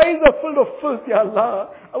 Our eyes are filled of filth, Ya Allah.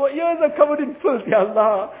 Our ears are covered in filth, Ya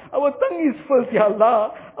Allah. Our tongue is filth, Ya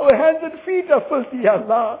Allah. Our hands and feet are filthy, Ya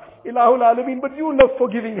Allah. Ilahul Alameen, but you love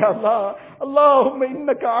forgiving, Ya Allah. Allahumma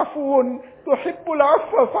innaka afoon tuhibbul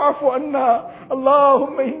afwa fa'afu anna.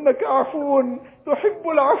 Allahumma innaka afoon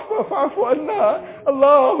tuhibbul afwa fa'afu anna.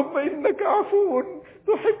 Allahumma innaka afoon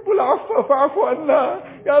tuhibbul afwa fa'afu anna.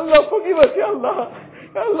 Ya Allah, forgive us, Ya Allah.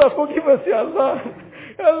 Ya Allah, forgive us, Ya Allah.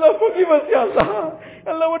 Ya Allah, forgive us, Ya Allah.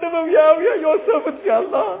 Ya Allah, whatever we are your servants, Ya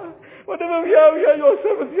Allah. Whatever we are your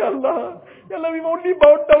servants, Ya Allah. Ya Allah, we've only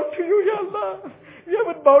bowed down to you, Ya Allah. We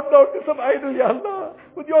haven't bowed down to some idol, Ya Allah.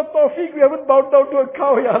 With your tawfiq, we haven't bowed down to a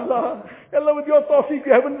cow, Ya Allah. Ya Allah, with your tawfiq,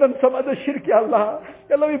 we haven't done some other shirk, Ya Allah.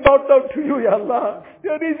 Ya Allah, we bowed down to you, Ya Allah. We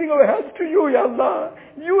are raising our hands to you, Ya Allah.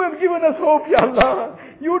 You have given us hope, Ya Allah.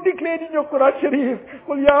 You declared in your Quran Sharif,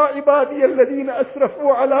 قُلْ يَا عِبَادِيَ الَّذِينَ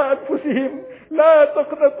أَسْرَفُوا عَلَىٰ أَنفُسِهِمْ لَا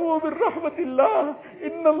تَقْنَطُوا مِنْ رَحْمَةِ اللَّهِ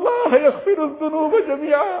إِنَّ اللَّهَ يَغْفِرُ الذُّنُوبَ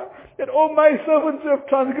جَمِيعًا. That, oh my servants who have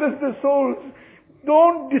transgressed their souls,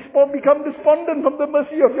 don't become despondent from the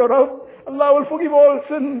mercy of your Rabb. Allah will forgive all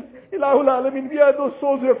sins. Ilahul Alameen, we are those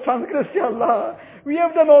souls who have transgressed, Ya Allah. We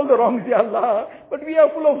have done all the wrongs, Ya Allah. But we are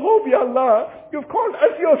full of hope, Ya Allah. You've called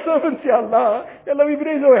us your servants, Ya Allah. Ya Allah, we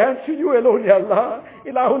raise our hands to you alone, Ya Allah.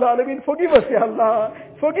 Ilahul Alameen, forgive us, Ya Allah.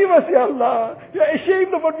 Forgive us, Ya Allah. We are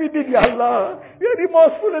ashamed of what we did, Ya Allah. We are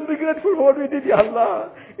remorseful and regretful for what we did, Ya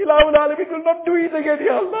Allah. Ilahul Alameen will not do it again,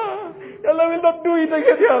 Ya Allah. Ya Allah will not do it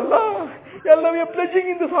again, Ya Allah. Ya Allah, we are pledging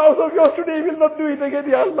in this house of yours today, we'll not do it again,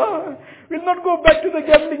 Ya Allah. We'll not go back to the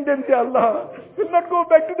gambling dens, Ya Allah. We'll not go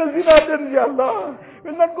back to the zina dens, Ya Allah.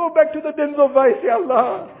 We'll not go back to the dens of vice, Ya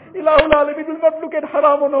Allah. Ilahul Alameen, we'll not look at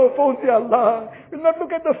haram on our phones, Ya Allah. We'll not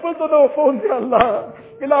look at the filth on our phones, Ya Allah.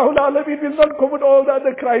 Ilahul Alameen, we'll not commit all the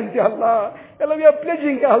other crimes, Ya Allah. Ya Allah, we are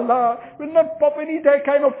pledging, Ya Allah. We'll not pop any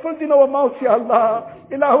kind of filth in our mouths, Ya Allah.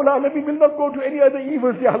 Ilahul Alameen, we'll not go to any other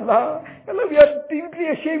evils, Ya Allah. Ya Allah, we are deeply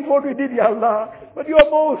ashamed for what we did, Ya Allah. But you are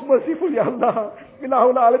most merciful, Ya Allah.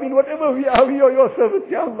 Ilahul Alameen, whatever we are, we are your servants,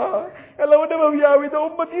 Ya Allah. Allah, whatever we are, we the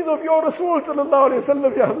ummatis of your Rasul sallallahu alayhi wa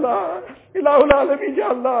sallam, Ya Allah. Ilahul Alameen, Ya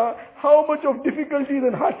Allah. How much of difficulties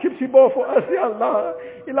and hardships he bore for us, Ya Allah.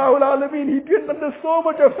 Ilahul Alameen, he did under so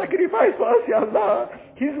much of sacrifice for us, Ya Allah.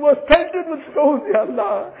 His was pelted with stones, Ya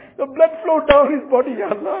Allah. The blood flowed down his body,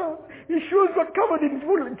 Ya Allah. His shoes got covered in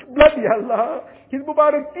blood, Ya Allah. His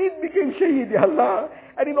Mubarak teeth became shaheed, Ya Allah.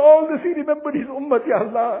 And in all this he remembered his ummah, Ya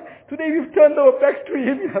Allah. Today we've turned our backs to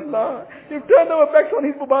him, Ya Allah. We've turned our backs on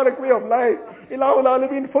his Mubarak way of life. Ilahul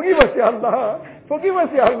Alameen, forgive us, Ya Allah. Forgive us,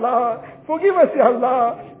 Ya Allah. Forgive us, Ya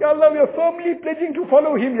Allah. Ya Allah, we are firmly pledging to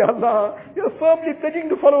follow him, Ya Allah. We are firmly pledging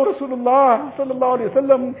to follow Rasulullah sallallahu alayhi wa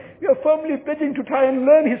sallam. We are firmly pledging to try and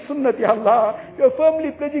learn his sunnah, Ya Allah. We are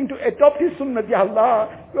firmly pledging to adopt his sunnah, Ya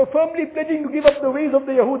Allah. We are firmly pledging to give up the ways of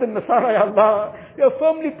the Yahud and Nasara, Ya Allah. We are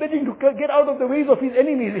firmly pledging to get out of the ways of his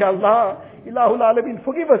enemies, Ya Allah. Ilahul Alameen,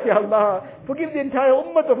 forgive us, Ya Allah. Forgive the entire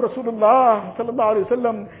ummah of Rasulullah sallallahu alayhi wa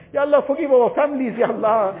sallam. Ya Allah, forgive our families, Ya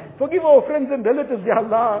Allah. Forgive our friends and relatives, Ya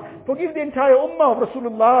Allah. Forgive the entire ummah of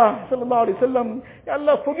Rasulullah sallallahu alayhi wa sallam. Ya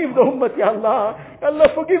Allah, forgive the ummah, Ya Allah. Ya Allah,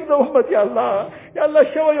 forgive the ummah, Ya Allah. Ya Allah,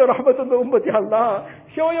 shower your rahmat on the ummah, Ya Allah.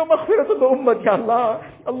 Shower your maghfirat on the ummah, Ya Allah.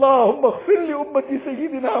 Allahumma ighfir li ummati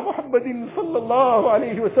Sayyidina Muhammadin sallallahu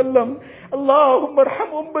alayhi wa sallam. Allahumma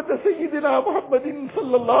arham ummata Sayyidina Muhammadin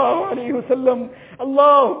sallallahu alayhi wa sallam.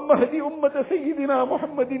 Allahumma hadi ummata Sayyidina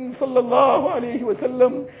Muhammadin sallallahu alayhi wa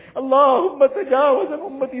sallam. Allahumma tajawaz an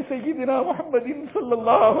ummati Sayyidina Muhammadin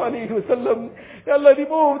sallallahu alayhi wa sallam. Ya Allah,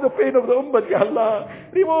 remove the pain of the ummah, Ya Allah.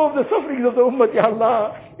 Remove the sufferings of the ummah, Ya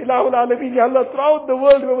Allah. Ilahul Alameen, Ya Allah, throughout the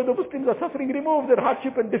world where the Muslims are suffering, remove their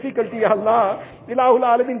hardship and difficulty, Ya Allah. Ilahul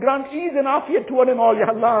Alameen, grant ease and afiyat to one and all, Ya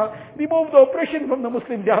Allah. Remove the oppression from the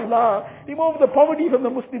Muslims, Ya Allah. Remove the poverty from the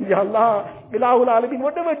Muslims, Ya Allah. Ilahul Alameen,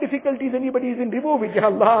 whatever difficulties anybody is in, remove it, Ya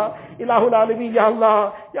Allah. Ilahul Alameen, Ya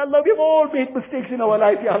Allah. Ya Allah, we've all made mistakes in our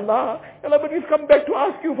life, Ya Allah. Ya Allah, but we've come back to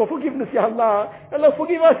ask you for forgiveness, Ya Allah. Ya Allah,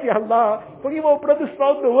 forgive us, Ya Allah. Forgive our brothers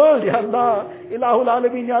throughout the world, Ya Allah. Ilahul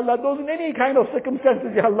Alameen, Ya Allah, those in any kind of circumstances,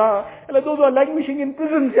 Ya Allah. Allah, those who are languishing in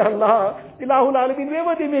prisons, Ya Allah. Ilahul Alameen,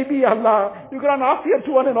 wherever they may be, Ya Allah. You grant afiyat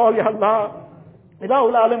to one and all, Ya Allah.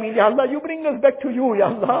 Ilahul Alameen, Ya Allah, you bring us back to you, Ya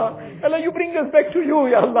Allah. Allah, you bring us back to you,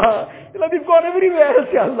 Ya Allah. Allah, we've gone everywhere else,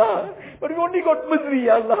 Ya Allah. But we've only got misery,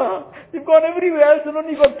 Ya Allah. We've gone everywhere else and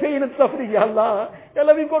only got pain and suffering, Ya Allah. Ya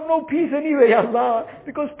Allah, we've got no peace anyway, Ya Allah.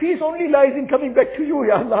 Because peace only lies in coming back to you,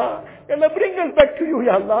 Ya Allah. Ya Allah, bring us back to you,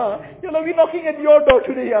 Ya Allah. Ya Allah, we're knocking at your door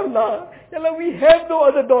today, Ya Allah. Ya Allah, we have no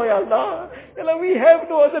other door, Ya Allah. Ya Allah, we have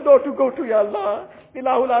no other door to go to, Ya Allah.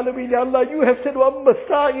 Ilahul Alameen, Ya Allah, you have said, وَأَمَّا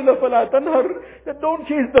السَّائِلَ فَلَا تَنْهَرْ, that don't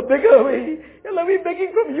chase the beggar away. Ya Allah, we're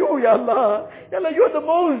begging from you, Ya Allah. Ya Allah, you are the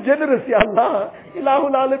most generous, Ya Allah.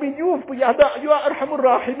 Ilahul Alameen, you are Arhamur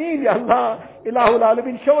Rahimeen, Ya Allah. Ilahul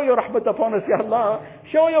Alameen, shower your rahmat upon us, Ya Allah.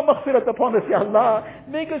 Shower your maghfirat upon us, Ya Allah.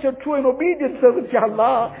 Make us your true and obedient servants, Ya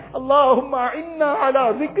Allah. Allahumma a'inna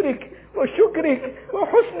ala zikrik wa shukrik wa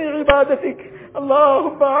husni ibadatik.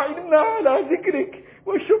 Allahumma a'inna ala zikrik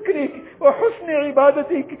وشكرك وحسن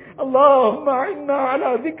عبادتك. اللهم أعنا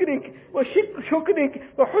على ذكرك وشكرك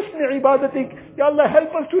وحسن عبادتك. Ya Allah,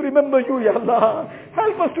 help us to remember you, Ya Allah.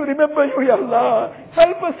 Help us to remember you, Ya Allah.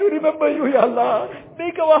 Help us to remember you, Ya Allah.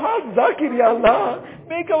 Make our hearts zakir, Ya Allah.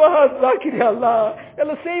 Make our hearts zakir, Ya Allah. Ya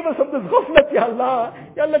Allah, save us from this ghaflat, Ya Allah.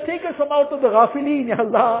 Ya Allah, take us from out of the ghafilin, Ya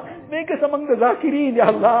Allah. Make us among the zakirin, Ya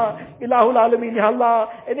Allah. Ilahul Alameen, Ya Allah.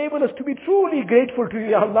 Enable us to be truly grateful to you,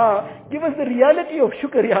 Ya Allah. Give us the reality of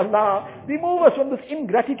shukr, Ya Allah. Remove us from this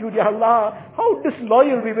ingratitude, Ya Allah. How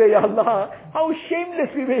disloyal we were, Ya Allah. How shameless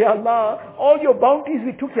we were, Ya Allah. All your bounties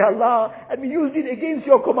we took, Ya Allah, and we used it against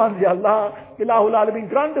your commands, Ya Allah. Ilahul Alameen,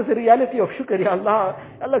 grant us the reality of shukr, Ya Allah.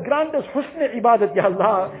 Allah, grant us husn ibadat, Ya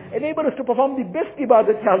Allah. Enable us to perform the best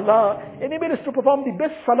ibadat, Ya Allah. Enable us to perform the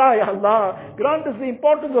best salah, Ya Allah. Grant us the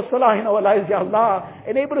importance of salah in our lives, Ya Allah.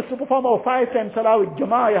 Enable us to perform our 5-time salah with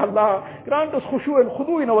jama'ah, Ya Allah. Grant us khushu and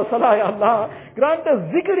khudu in our salah, Ya Allah. Grant us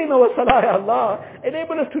zikr in our salah, Ya Allah.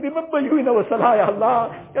 Enable us to remember you in our salah, Ya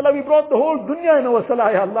Allah. Ya Allah, we brought the whole dunya in our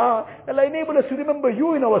salah, Ya Allah. Ya Allah, enable us to remember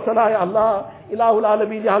you in our salah, Ya Allah. Ilahul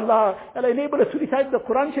Alameen, Ya Allah. Ya Allah, enable us to recite the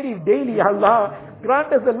Quran Sharif daily, Ya Allah.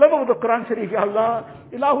 Grant us the love of the Quran Sharif, Ya Allah.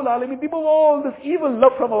 Ilahul Alameen, remove all this evil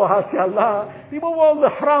love from our hearts, Ya Allah. Remove all the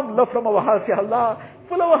haram love from our hearts, Ya Allah.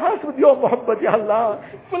 Fill our hearts with your muhabbat, Ya Allah.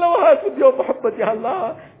 Fill our hearts with your muhabbat, Ya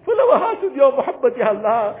Allah. Fill our hearts with your muhabbat, Ya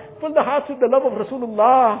Allah. Fill the hearts with the love of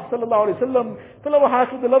Rasulullah sallallahu alaihi wasallam. Fill our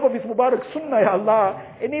hearts with the love of His Mubarak Sunnah, Ya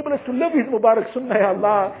Allah. Enable us to live His Mubarak Sunnah, Ya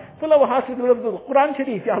Allah. Fill our hearts with the love of the Quran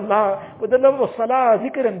Sharif, Ya Allah. With the love of Salah,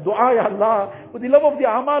 Zikr and Dua, Ya Allah. With the love of the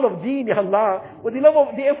Amal of Deen, Ya Allah. With the love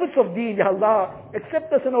of the efforts of Deen, Ya Allah.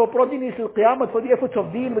 Accept us and our progeny till Qiyamah for the efforts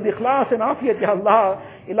of Deen with ikhlas and afiyat, Ya Allah.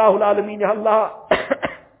 Ilahul Alameen, Ya Allah.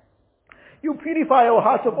 You purify our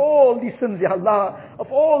hearts of all these sins, Ya Allah,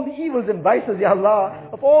 of all the evils and vices, Ya Allah,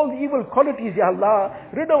 of all the evil qualities, Ya Allah.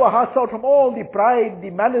 Rid our hearts out from all the pride, the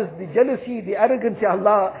malice, the jealousy, the arrogance, Ya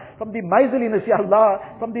Allah, from the miserliness, Ya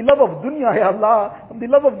Allah, from the love of dunya, Ya Allah, from the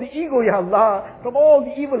love of the ego, Ya Allah, from all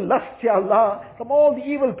the evil lusts, Ya Allah, from all the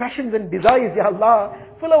evil passions and desires, Ya Allah.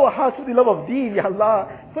 Fill our hearts with the love of deen, Ya Allah.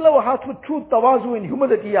 Fill our hearts with truth, tawazu and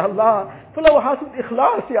humility, Ya Allah. Fill our hearts with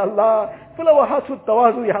ikhlas, Ya Allah. Fill our hearts with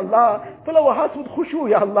tawazu, Ya Allah. Fill our hearts with khushu,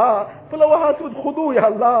 Ya Allah. Fill our hearts with khudu, Ya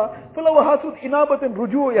Allah. Fill our hearts with inabat and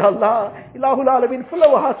ruju, Ya Allah. Ilahul Alameen. Fill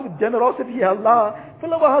our hearts with generosity, Ya Allah.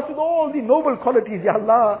 Fill our hearts with all the noble qualities, Ya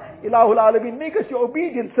Allah. Ilahul Alameen. Make us your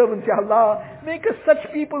obedient servants, Ya Allah. Make us such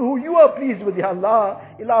people who you are pleased with, Ya Allah.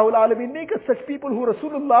 Ilahul Alameen. Make us such people who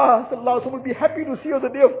Rasulullah sallallahu alaihi wasallam will be happy to see on the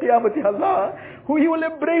day of Qiyamah, Ya Allah. Who He will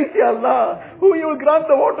embrace, Ya Allah. Who He will grant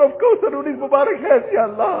the water of Kawthar on His Mubarak hands, Ya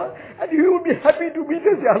Allah. And He will be happy to meet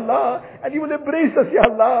us, Ya Allah. And He will embrace us, Ya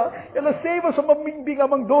Allah. Ya Allah, save us from being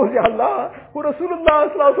among those, Ya Allah, who Rasulullah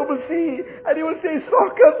sallallahu alaihi wasallam will see. And He will say,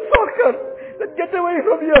 Sawkar, Sawkar. Then get away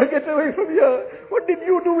from here, get away from here. What did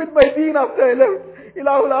you do with my deen after I left?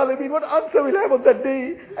 Ilahul Alameen, what answer will I have on that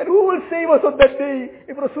day? And who will save us on that day?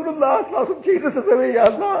 If Rasulullah chases us away, Ya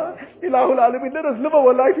Allah. Ilahul Alameen, let us live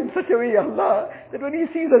our life in such a way, Ya Allah, that when He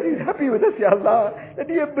sees us, He's happy with us, Ya Allah. That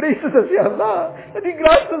He embraces us, Ya Allah. That He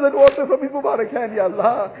grants us that water from His Mubarak hand, Ya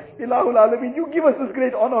Allah. Ilahul Alameen, you give us this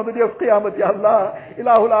great honor on the day of Qiyamah, Ya Allah.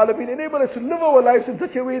 Ilahul Alameen, enable us to live our lives in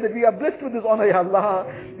such a way that we are blessed with this honor, Ya Allah.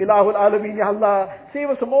 Ilahul Alameen, Ya Allah.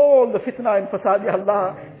 Save us from all the fitna and fasad, Ya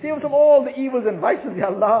Allah. Save us from all the evils and vices, Ya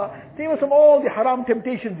Allah. Save us from all the haram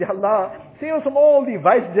temptations, Ya Allah. Save us from all the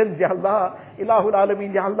vice dens, Ya Allah. Ilahul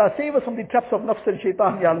Alameen, Ya Allah. Save us from the traps of nafs and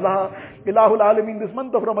shaitan, Ya Allah. Ilahul Alameen, this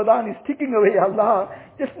month of Ramadan is ticking away, Ya Allah.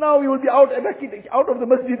 Just now we will be out of the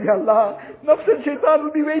masjid, Ya Allah. Nafs and shaitan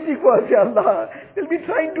will be waiting for us, Ya Allah. They'll be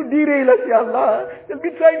trying to derail us, Ya Allah. They'll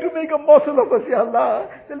be trying to make a morsel of us, Ya Allah.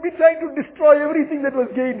 They'll be trying to destroy everything that was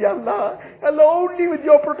gained, Ya Allah. Allah, only with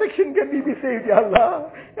your protection can we be saved, Ya Allah.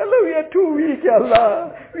 Ya Allah, we are too weak, Ya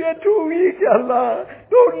Allah. We are too weak, Ya Allah.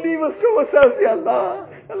 Don't leave us to ourselves, Ya Allah.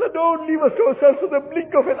 Allah, don't leave us to ourselves for the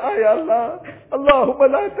blink of an eye, Ya Allah. Allahumma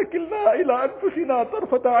la takilna ila anfusina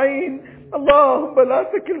tarfata ayn. Allahumma la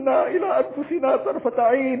takilna ila anfusina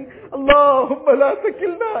tarfata ayn. Allahumma la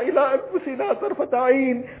takilna ila anfusina tarfata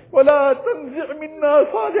ayn. ولا تنزع منا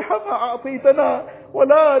صالح ما أعطيتنا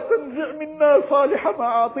ولا تنزع منا صالح ما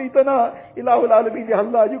أعطيتنا. إله العالمين, Ya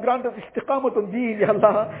Allah, you grant us istiqamat on deen, Ya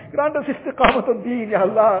Allah. Grant us istiqamat on deen, Ya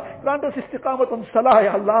Allah. Grant us istiqamat on salah,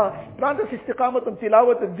 Ya Allah. Grant us istiqamat on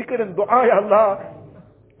tilawat and zikr and dua, Ya Allah.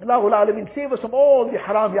 Allahul Alameen, save us from all the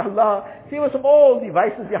haram, Ya Allah. Save us from all the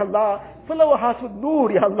vices, Ya Allah. Fill our hearts with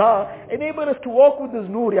nur, Ya Allah. Enable us to walk with this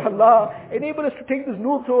nur, Ya Allah. Enable us to take this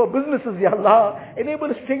nur to our businesses, Ya Allah. Enable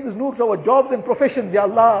us to take this nur to our jobs and professions, Ya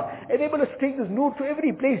Allah. Enable us to take this nur to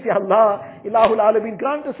every place, Ya Allah. Ilahul Alameen,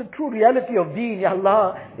 grant us a true reality of deen, Ya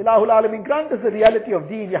Allah. Ilahul Alameen, grant us the reality of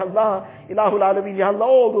deen, Ya Allah. Ilahul Alameen, Ya Allah,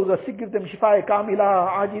 all those are sick, give them shifa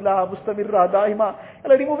kamila, ajila, mustamirra, daima.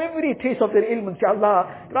 Allah, remove every trace of their ailments, Ya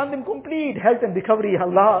Allah. Grant them complete health and recovery, Ya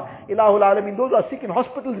Allah. Ilahul Alameen, those are sick in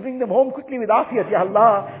hospitals, bring them home quickly with afiyat, Ya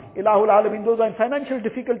Allah. Ilahul Alameen, those are in financial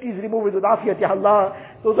difficulties, remove it with afiyat, Ya Allah.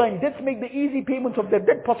 Those are in debts, make the easy payments of their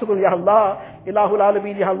debt possible, Ya Allah. Ilahul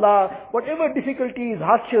Alameen, Ya Allah. Whatever difficulties,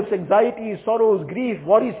 hardships, anxieties, sorrows, grief,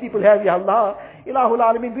 worries people have, Ya Allah. Ilahul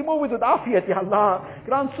Alameen, remove it with afiyat, Ya Allah.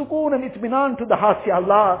 Grant sukoon and itminan to the hearts, Ya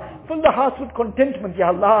Allah. Fill the hearts with contentment, Ya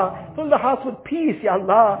Allah. Fill the hearts with peace, Ya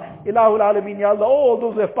Allah. Ilahul Alameen, Ya Allah. All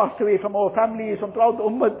those who have passed away from our families, from throughout the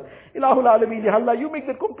ummah, Ilahul Alameen, Ya Allah. You make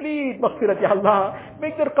their complete maghfirat, Ya Allah.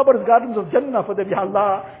 Make their qabrs gardens of Jannah for them, Ya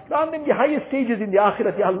Allah. Grant them the highest stages in the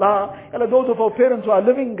akhirat, Ya Allah. Ya Allah, those of our parents who are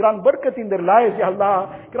living, grant barakat in their lives, Ya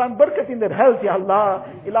Allah. Grant barakat in their health, Ya Allah.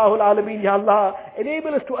 Ilahul Alameen, Ya Allah.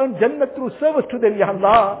 Enable us to earn Jannah through service to them, Ya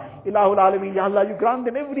Allah. Ilahul Alameen, Ya Allah. You grant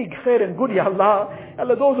them every khair and good, Ya Allah. Ya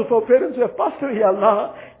Allah, those of our parents who have passed away, Ya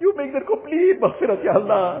Allah. You make their complete maghfirat, Ya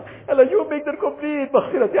Allah. Ya Allah, you make their complete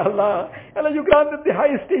maghfirat, Ya Allah. Ya Allah, you grant them the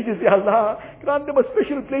highest stages, Ya Allah. Grant them a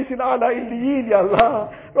special place in A'la Illiyin, Ya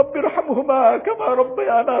Allah. Rabbi rahamhuma kama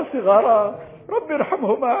rabbayana sighara. رب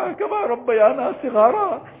ارحمهما كما ربيانا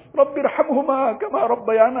صغارا رب ارحمهما كما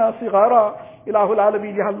ربيانا صغارا. Ilahul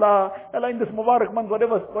Alameen, Ya Allah. Allah, in this Mubarak month,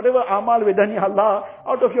 whatever amal we done, Ya Allah,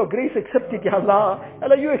 out of your grace, accept it, Ya Allah.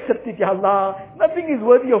 Allah, you accept it, Ya Allah. Nothing is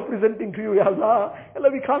worthy of presenting to you, Ya Allah.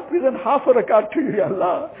 Allah, we can't present half a rakat to you, Ya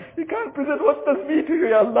Allah. We can't present one tasbih to you,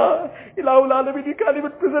 Ya Allah. Ilahul Alameen, we can't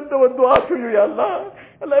even present our dua to you, Ya Allah.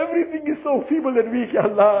 Allah, everything is so feeble and weak, Ya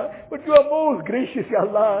Allah. But you are most gracious, Ya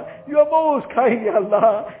Allah. You are most kind, Ya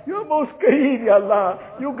Allah. You are most kareem, Ya Allah.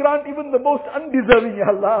 You grant even the most undeserving,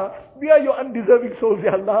 Ya Allah. We are your undeserving souls,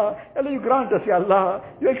 Ya Allah. Allah, you grant us, Ya Allah.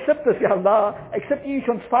 You accept us, Ya Allah. Accept each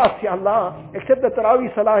one's fast, Ya Allah. Accept the Tarawih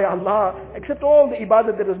Salah, Ya Allah. Accept all the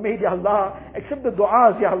ibadah that is made, Ya Allah. Accept the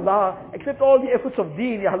du'as, Ya Allah. Accept all the efforts of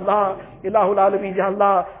deen, Ya Allah. Ilahul Alameen, Ya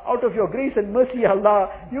Allah. Out of your grace and mercy, Ya Allah.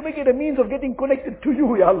 You make it a means of getting connected to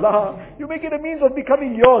you, Ya Allah. You make it a means of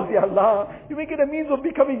becoming yours, Ya Allah. You make it a means of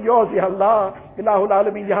becoming yours, Ya Allah. Ilahul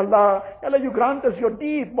Alameen, Ya Allah. Allah, you grant us your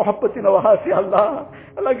deep muhabbat in our hearts, Ya Allah.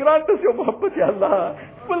 Allah, grant us your muhabbat, Ya Allah.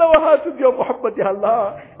 Fill our hearts with your muhabbat, Ya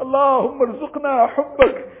Allah. Allahumma rzuqna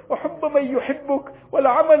hubbak wa hubba man yuhibbuk wal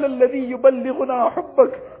amal alladhi yuballighuna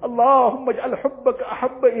hubbak. Allahumma ij'al hubbak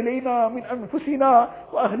ahabba ilayna min anfusina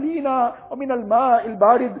wa ahlina wa min al-ma'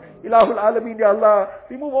 al-barid. Ilahul Alameen, Ya Allah.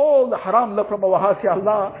 Remove all the haram love from our hearts, Ya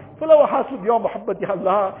Allah. Fill our hearts with your muhabbat, Ya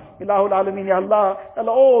Allah. Ilahul Alameen, Ya Allah.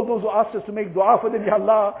 Allah, all those who asked us to make dua for them, Ya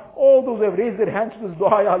Allah. All those who have raised their hands to this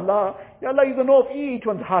dua, Ya Allah. Ya Allah, you know of each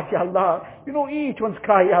one's heart, Ya Allah. You know each one's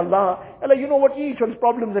cry, Ya Allah. Allah, you know what each one's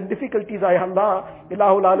problems and difficulties are, Ya Allah.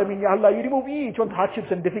 Ilahul Alameen, Ya Allah. You remove each one's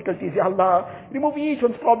hardships and difficulties, Ya Allah. Remove each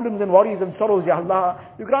one's problems and worries and sorrows, Ya Allah.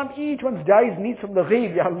 You grant each one's jaiz needs from the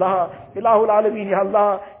ghaib, Ya Allah. Ilahul Alameen, Ya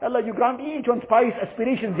Allah. Allah, you grant each one's pious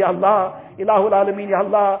aspirations, Ya Allah. Ilahul Alameen, Ya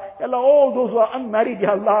Allah. Allah, all those who are unmarried,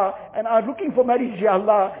 Ya Allah, and are looking for marriage, Ya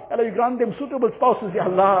Allah. Allah, you grant them suitable spouses, Ya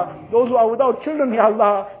Allah. Those who are without children, Ya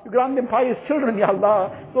Allah, you grant them pious children, Ya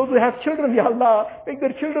Allah. Those who have children, Ya Allah, make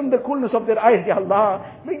their children the coolness of their eyes, Ya Allah.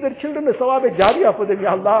 Make their children a sawab-e-jariyah for them,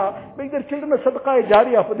 Ya Allah. Make their children a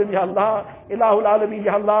sadaqah-e-jariyah for them, Ya Allah. Ilahul Alameen,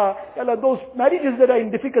 Ya Allah. Ya Allah, those marriages that are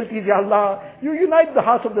in difficulties, Ya Allah, you unite the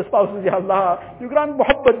hearts of the spouses, Ya Allah. You grant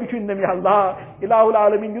muhabbat between them, Ya Allah. Ilahul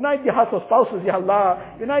Alameen, unite the hearts of spouses, Ya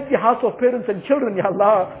Allah. Unite the hearts of parents and children, Ya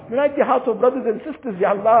Allah. Unite the hearts of brothers and sisters,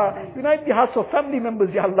 Ya Allah. Unite the hearts of family members,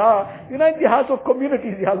 Ya Allah. Unite the hearts of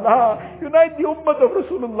communities, Ya Allah. Unite the ummah of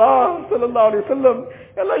Rasulullah sallallahu alayhi wa sallam.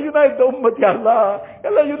 Ya Allah, unite the ummah, Ya Allah. Ya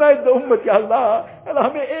Allah, unite the ummah, Ya Allah. Ya Allah,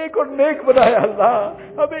 हमें एक और नेक बनाया अल्लाह.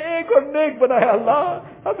 हमें एक और नेक बनाया अल्लाह.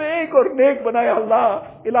 हमें एक और नेक बनाया अल्लाह.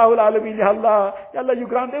 Ilahul Alameen, Ya Allah. Ya Allah, you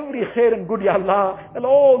grant every khair and good, Ya Allah. And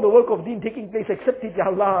all the work of deen taking place, accept it, Ya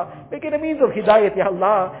Allah. Make it a means of hidayat, Ya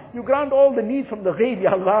Allah. You grant all the needs from the ghaib,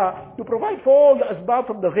 Ya Allah. You provide for all the asbab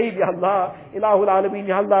from the ghaib, Ya Allah. Ilahul Alameen,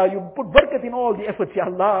 Ya Allah. You put barakat in all the efforts, Ya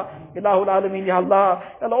Allah. Ilahul Alameen, Ya Allah.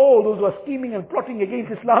 And all those who are scheming and plotting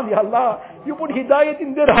against Islam, Ya Allah. You put hidayat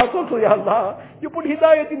in their hearts also, Ya Allah. You put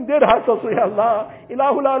hidayat in their hearts also, Ya Allah.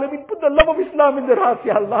 Ilahul Alameen, put the love of Islam in their hearts,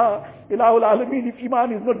 Ya Allah. Ilahul Alameen, if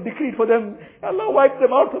iman is not decreed for them, Ya Allah, wipe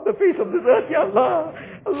them out from the face of this earth, Ya Allah.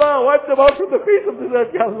 Allah, wipe them out from the face of this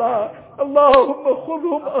earth, Ya Allah. اللهم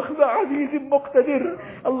خذهم أخذ عزيز مقتدر.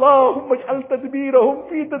 اللهم اجعل تدبيرهم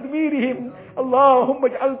في تدميرهم. اللهم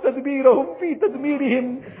اجعل تدبيرهم في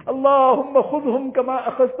تدميرهم. اللهم خذهم كما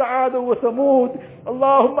أخذت عادا وثمود.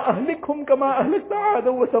 اللهم أهلكهم كما أهلكت عادا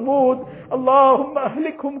وثمود. اللهم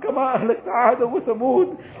أهلكهم كما أهلكت عادا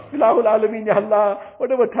وثمود. Ilahul Alameen, Ya Allah.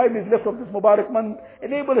 Whatever time is left of this Mubarak month,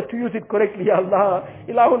 enable us to use it correctly, Ya Allah.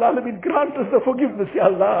 Ilahul Alameen, grant us the forgiveness,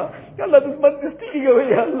 Ya Allah. Ya Allah, this month is ticking away,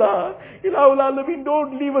 Ya Allah. Ilahul Alameen,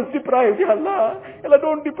 don't leave us deprived, Ya Allah. Ya Allah,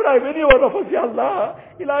 don't deprive any one of us, Ya Allah.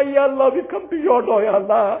 Ilahi, Ya Allah, we come to your door, Ya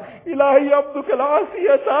Allah. Ilahi, abduka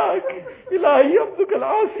al-asiyatak. Ilahi, abduka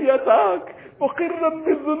al-asiyatak. مقرا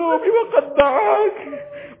بالذنوب وقد دعاك.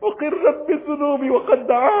 مقرا بالذنوب وقد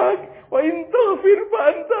دعاك. وإن تغفر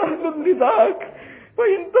فأنت أهل لذاك.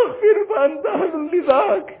 وإن تغفر فأنت أهل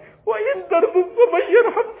لذاك. وإن ترضى فمن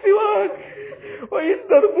يرحم سواك. وإن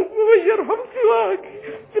ترضى فمن يرحم سواك.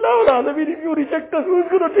 Ilahul Alameen, if you reject us, who's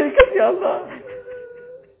going to take us, Ya Allah?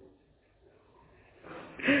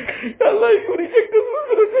 Ya Allah, if you reject us, who's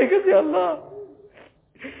going to take us, Ya Allah?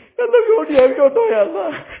 Ya Allah, we only have your door, Ya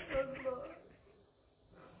Allah.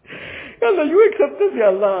 Ya Allah, you accept us, Ya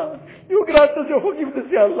Allah. You grant us your forgiveness,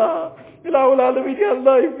 Ya Allah. Ilahul Alameen, Ya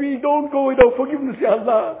Allah, if we don't go without forgiveness, Ya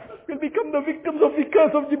Allah, we'll become the victims of the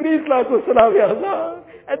curse of Jibreel sallallahu alaihi wasallam, Ya Allah,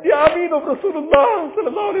 and the Ameen of Rasulullah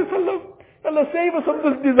sallallahu alaihi wasallam. Allah, save us from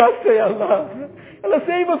this disaster, Ya Allah. Allah,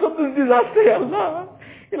 save us from this disaster, Ya Allah.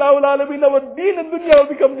 Ilahul Alameen, our deen and dunya will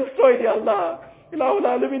become destroyed, Ya Allah. Ilahul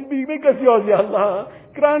Alameen, make us yours, Ya Allah.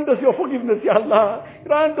 Grant us your forgiveness, Ya Allah.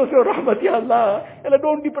 Grant us your rahmat, Ya Allah. Allah,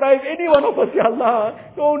 don't deprive any one of us, Ya Allah.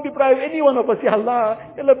 Don't deprive any one of us, Ya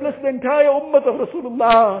Allah. Allah, bless the entire ummah of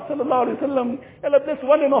Rasulullah sallallahu alaihi wasallam. Allah, bless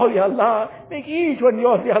one and all, Ya Allah. Make each one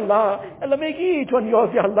yours, Ya Allah. Allah, make each one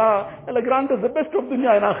yours, Ya Allah. Allah, grant us the best of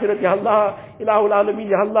dunya and akhirat, Ya Allah. Ilahul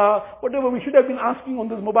Alameen, Ya Allah. Whatever we should have been asking on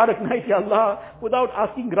this Mubarak night, Ya Allah, without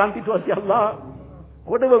asking, grant it to us, Ya Allah.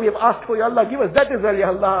 Whatever we have asked for, Ya Allah, give us that as well, Ya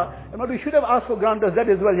Allah. And what we should have asked for, grant us that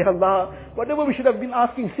as well, Ya Allah. Whatever we should have been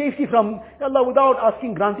asking safety from, Ya Allah, without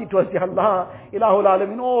asking, grant it to us, Ya Allah. Ilahul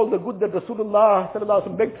Alameen, all the good that Rasulullah sallallahu alaihi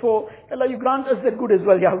wasallam begged for, Ya Allah, you grant us that good as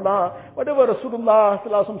well, Ya Allah. Whatever Rasulullah sallallahu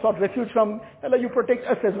alaihi wasallam sought refuge from, Ya Allah, you protect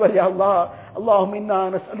us as well, Ya Allah. Allahumma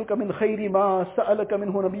inna nas'aluka min khayri ma sa'alaka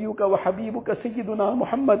minhu nabiyyuka wa habibuka sayyiduna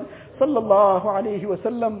Muhammad sallallahu alaihi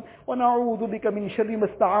wasallam, wa na'udhu bika min sharri ma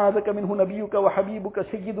sta'adaka minhu nabiyyuka wa habibuka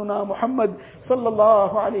سيدنا محمد صلى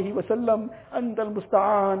الله عليه وسلم أنت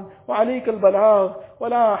المستعان وعليك البلاغ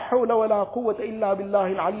ولا حول ولا قوة إلا بالله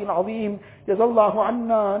العلي العظيم جزا الله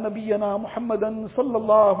عنا نبينا محمدا صلى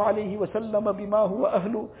الله عليه وسلم بما هو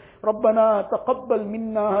أهله ربنا تقبل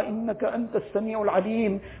منا إنك أنت السميع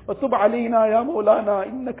العليم وتب علينا يا مولانا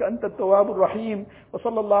إنك أنت التواب الرحيم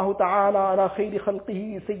وصلى الله تعالى على خير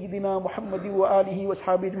خلقه سيدنا محمد وآله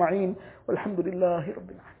وأصحابه أجمعين والحمد لله رب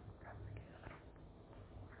العالمين.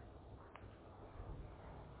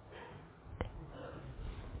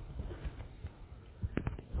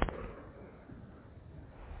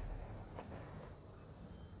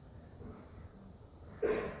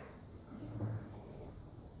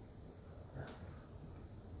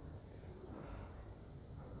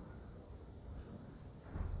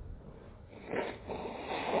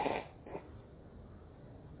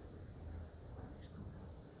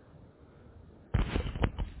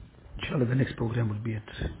 Inshallah, the next program will be at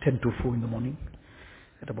 10 to 4 in the morning,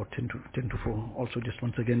 at about 10 to 4. Also, just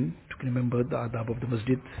once again, to remember the adab of the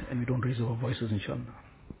masjid, and we don't raise our voices, inshallah.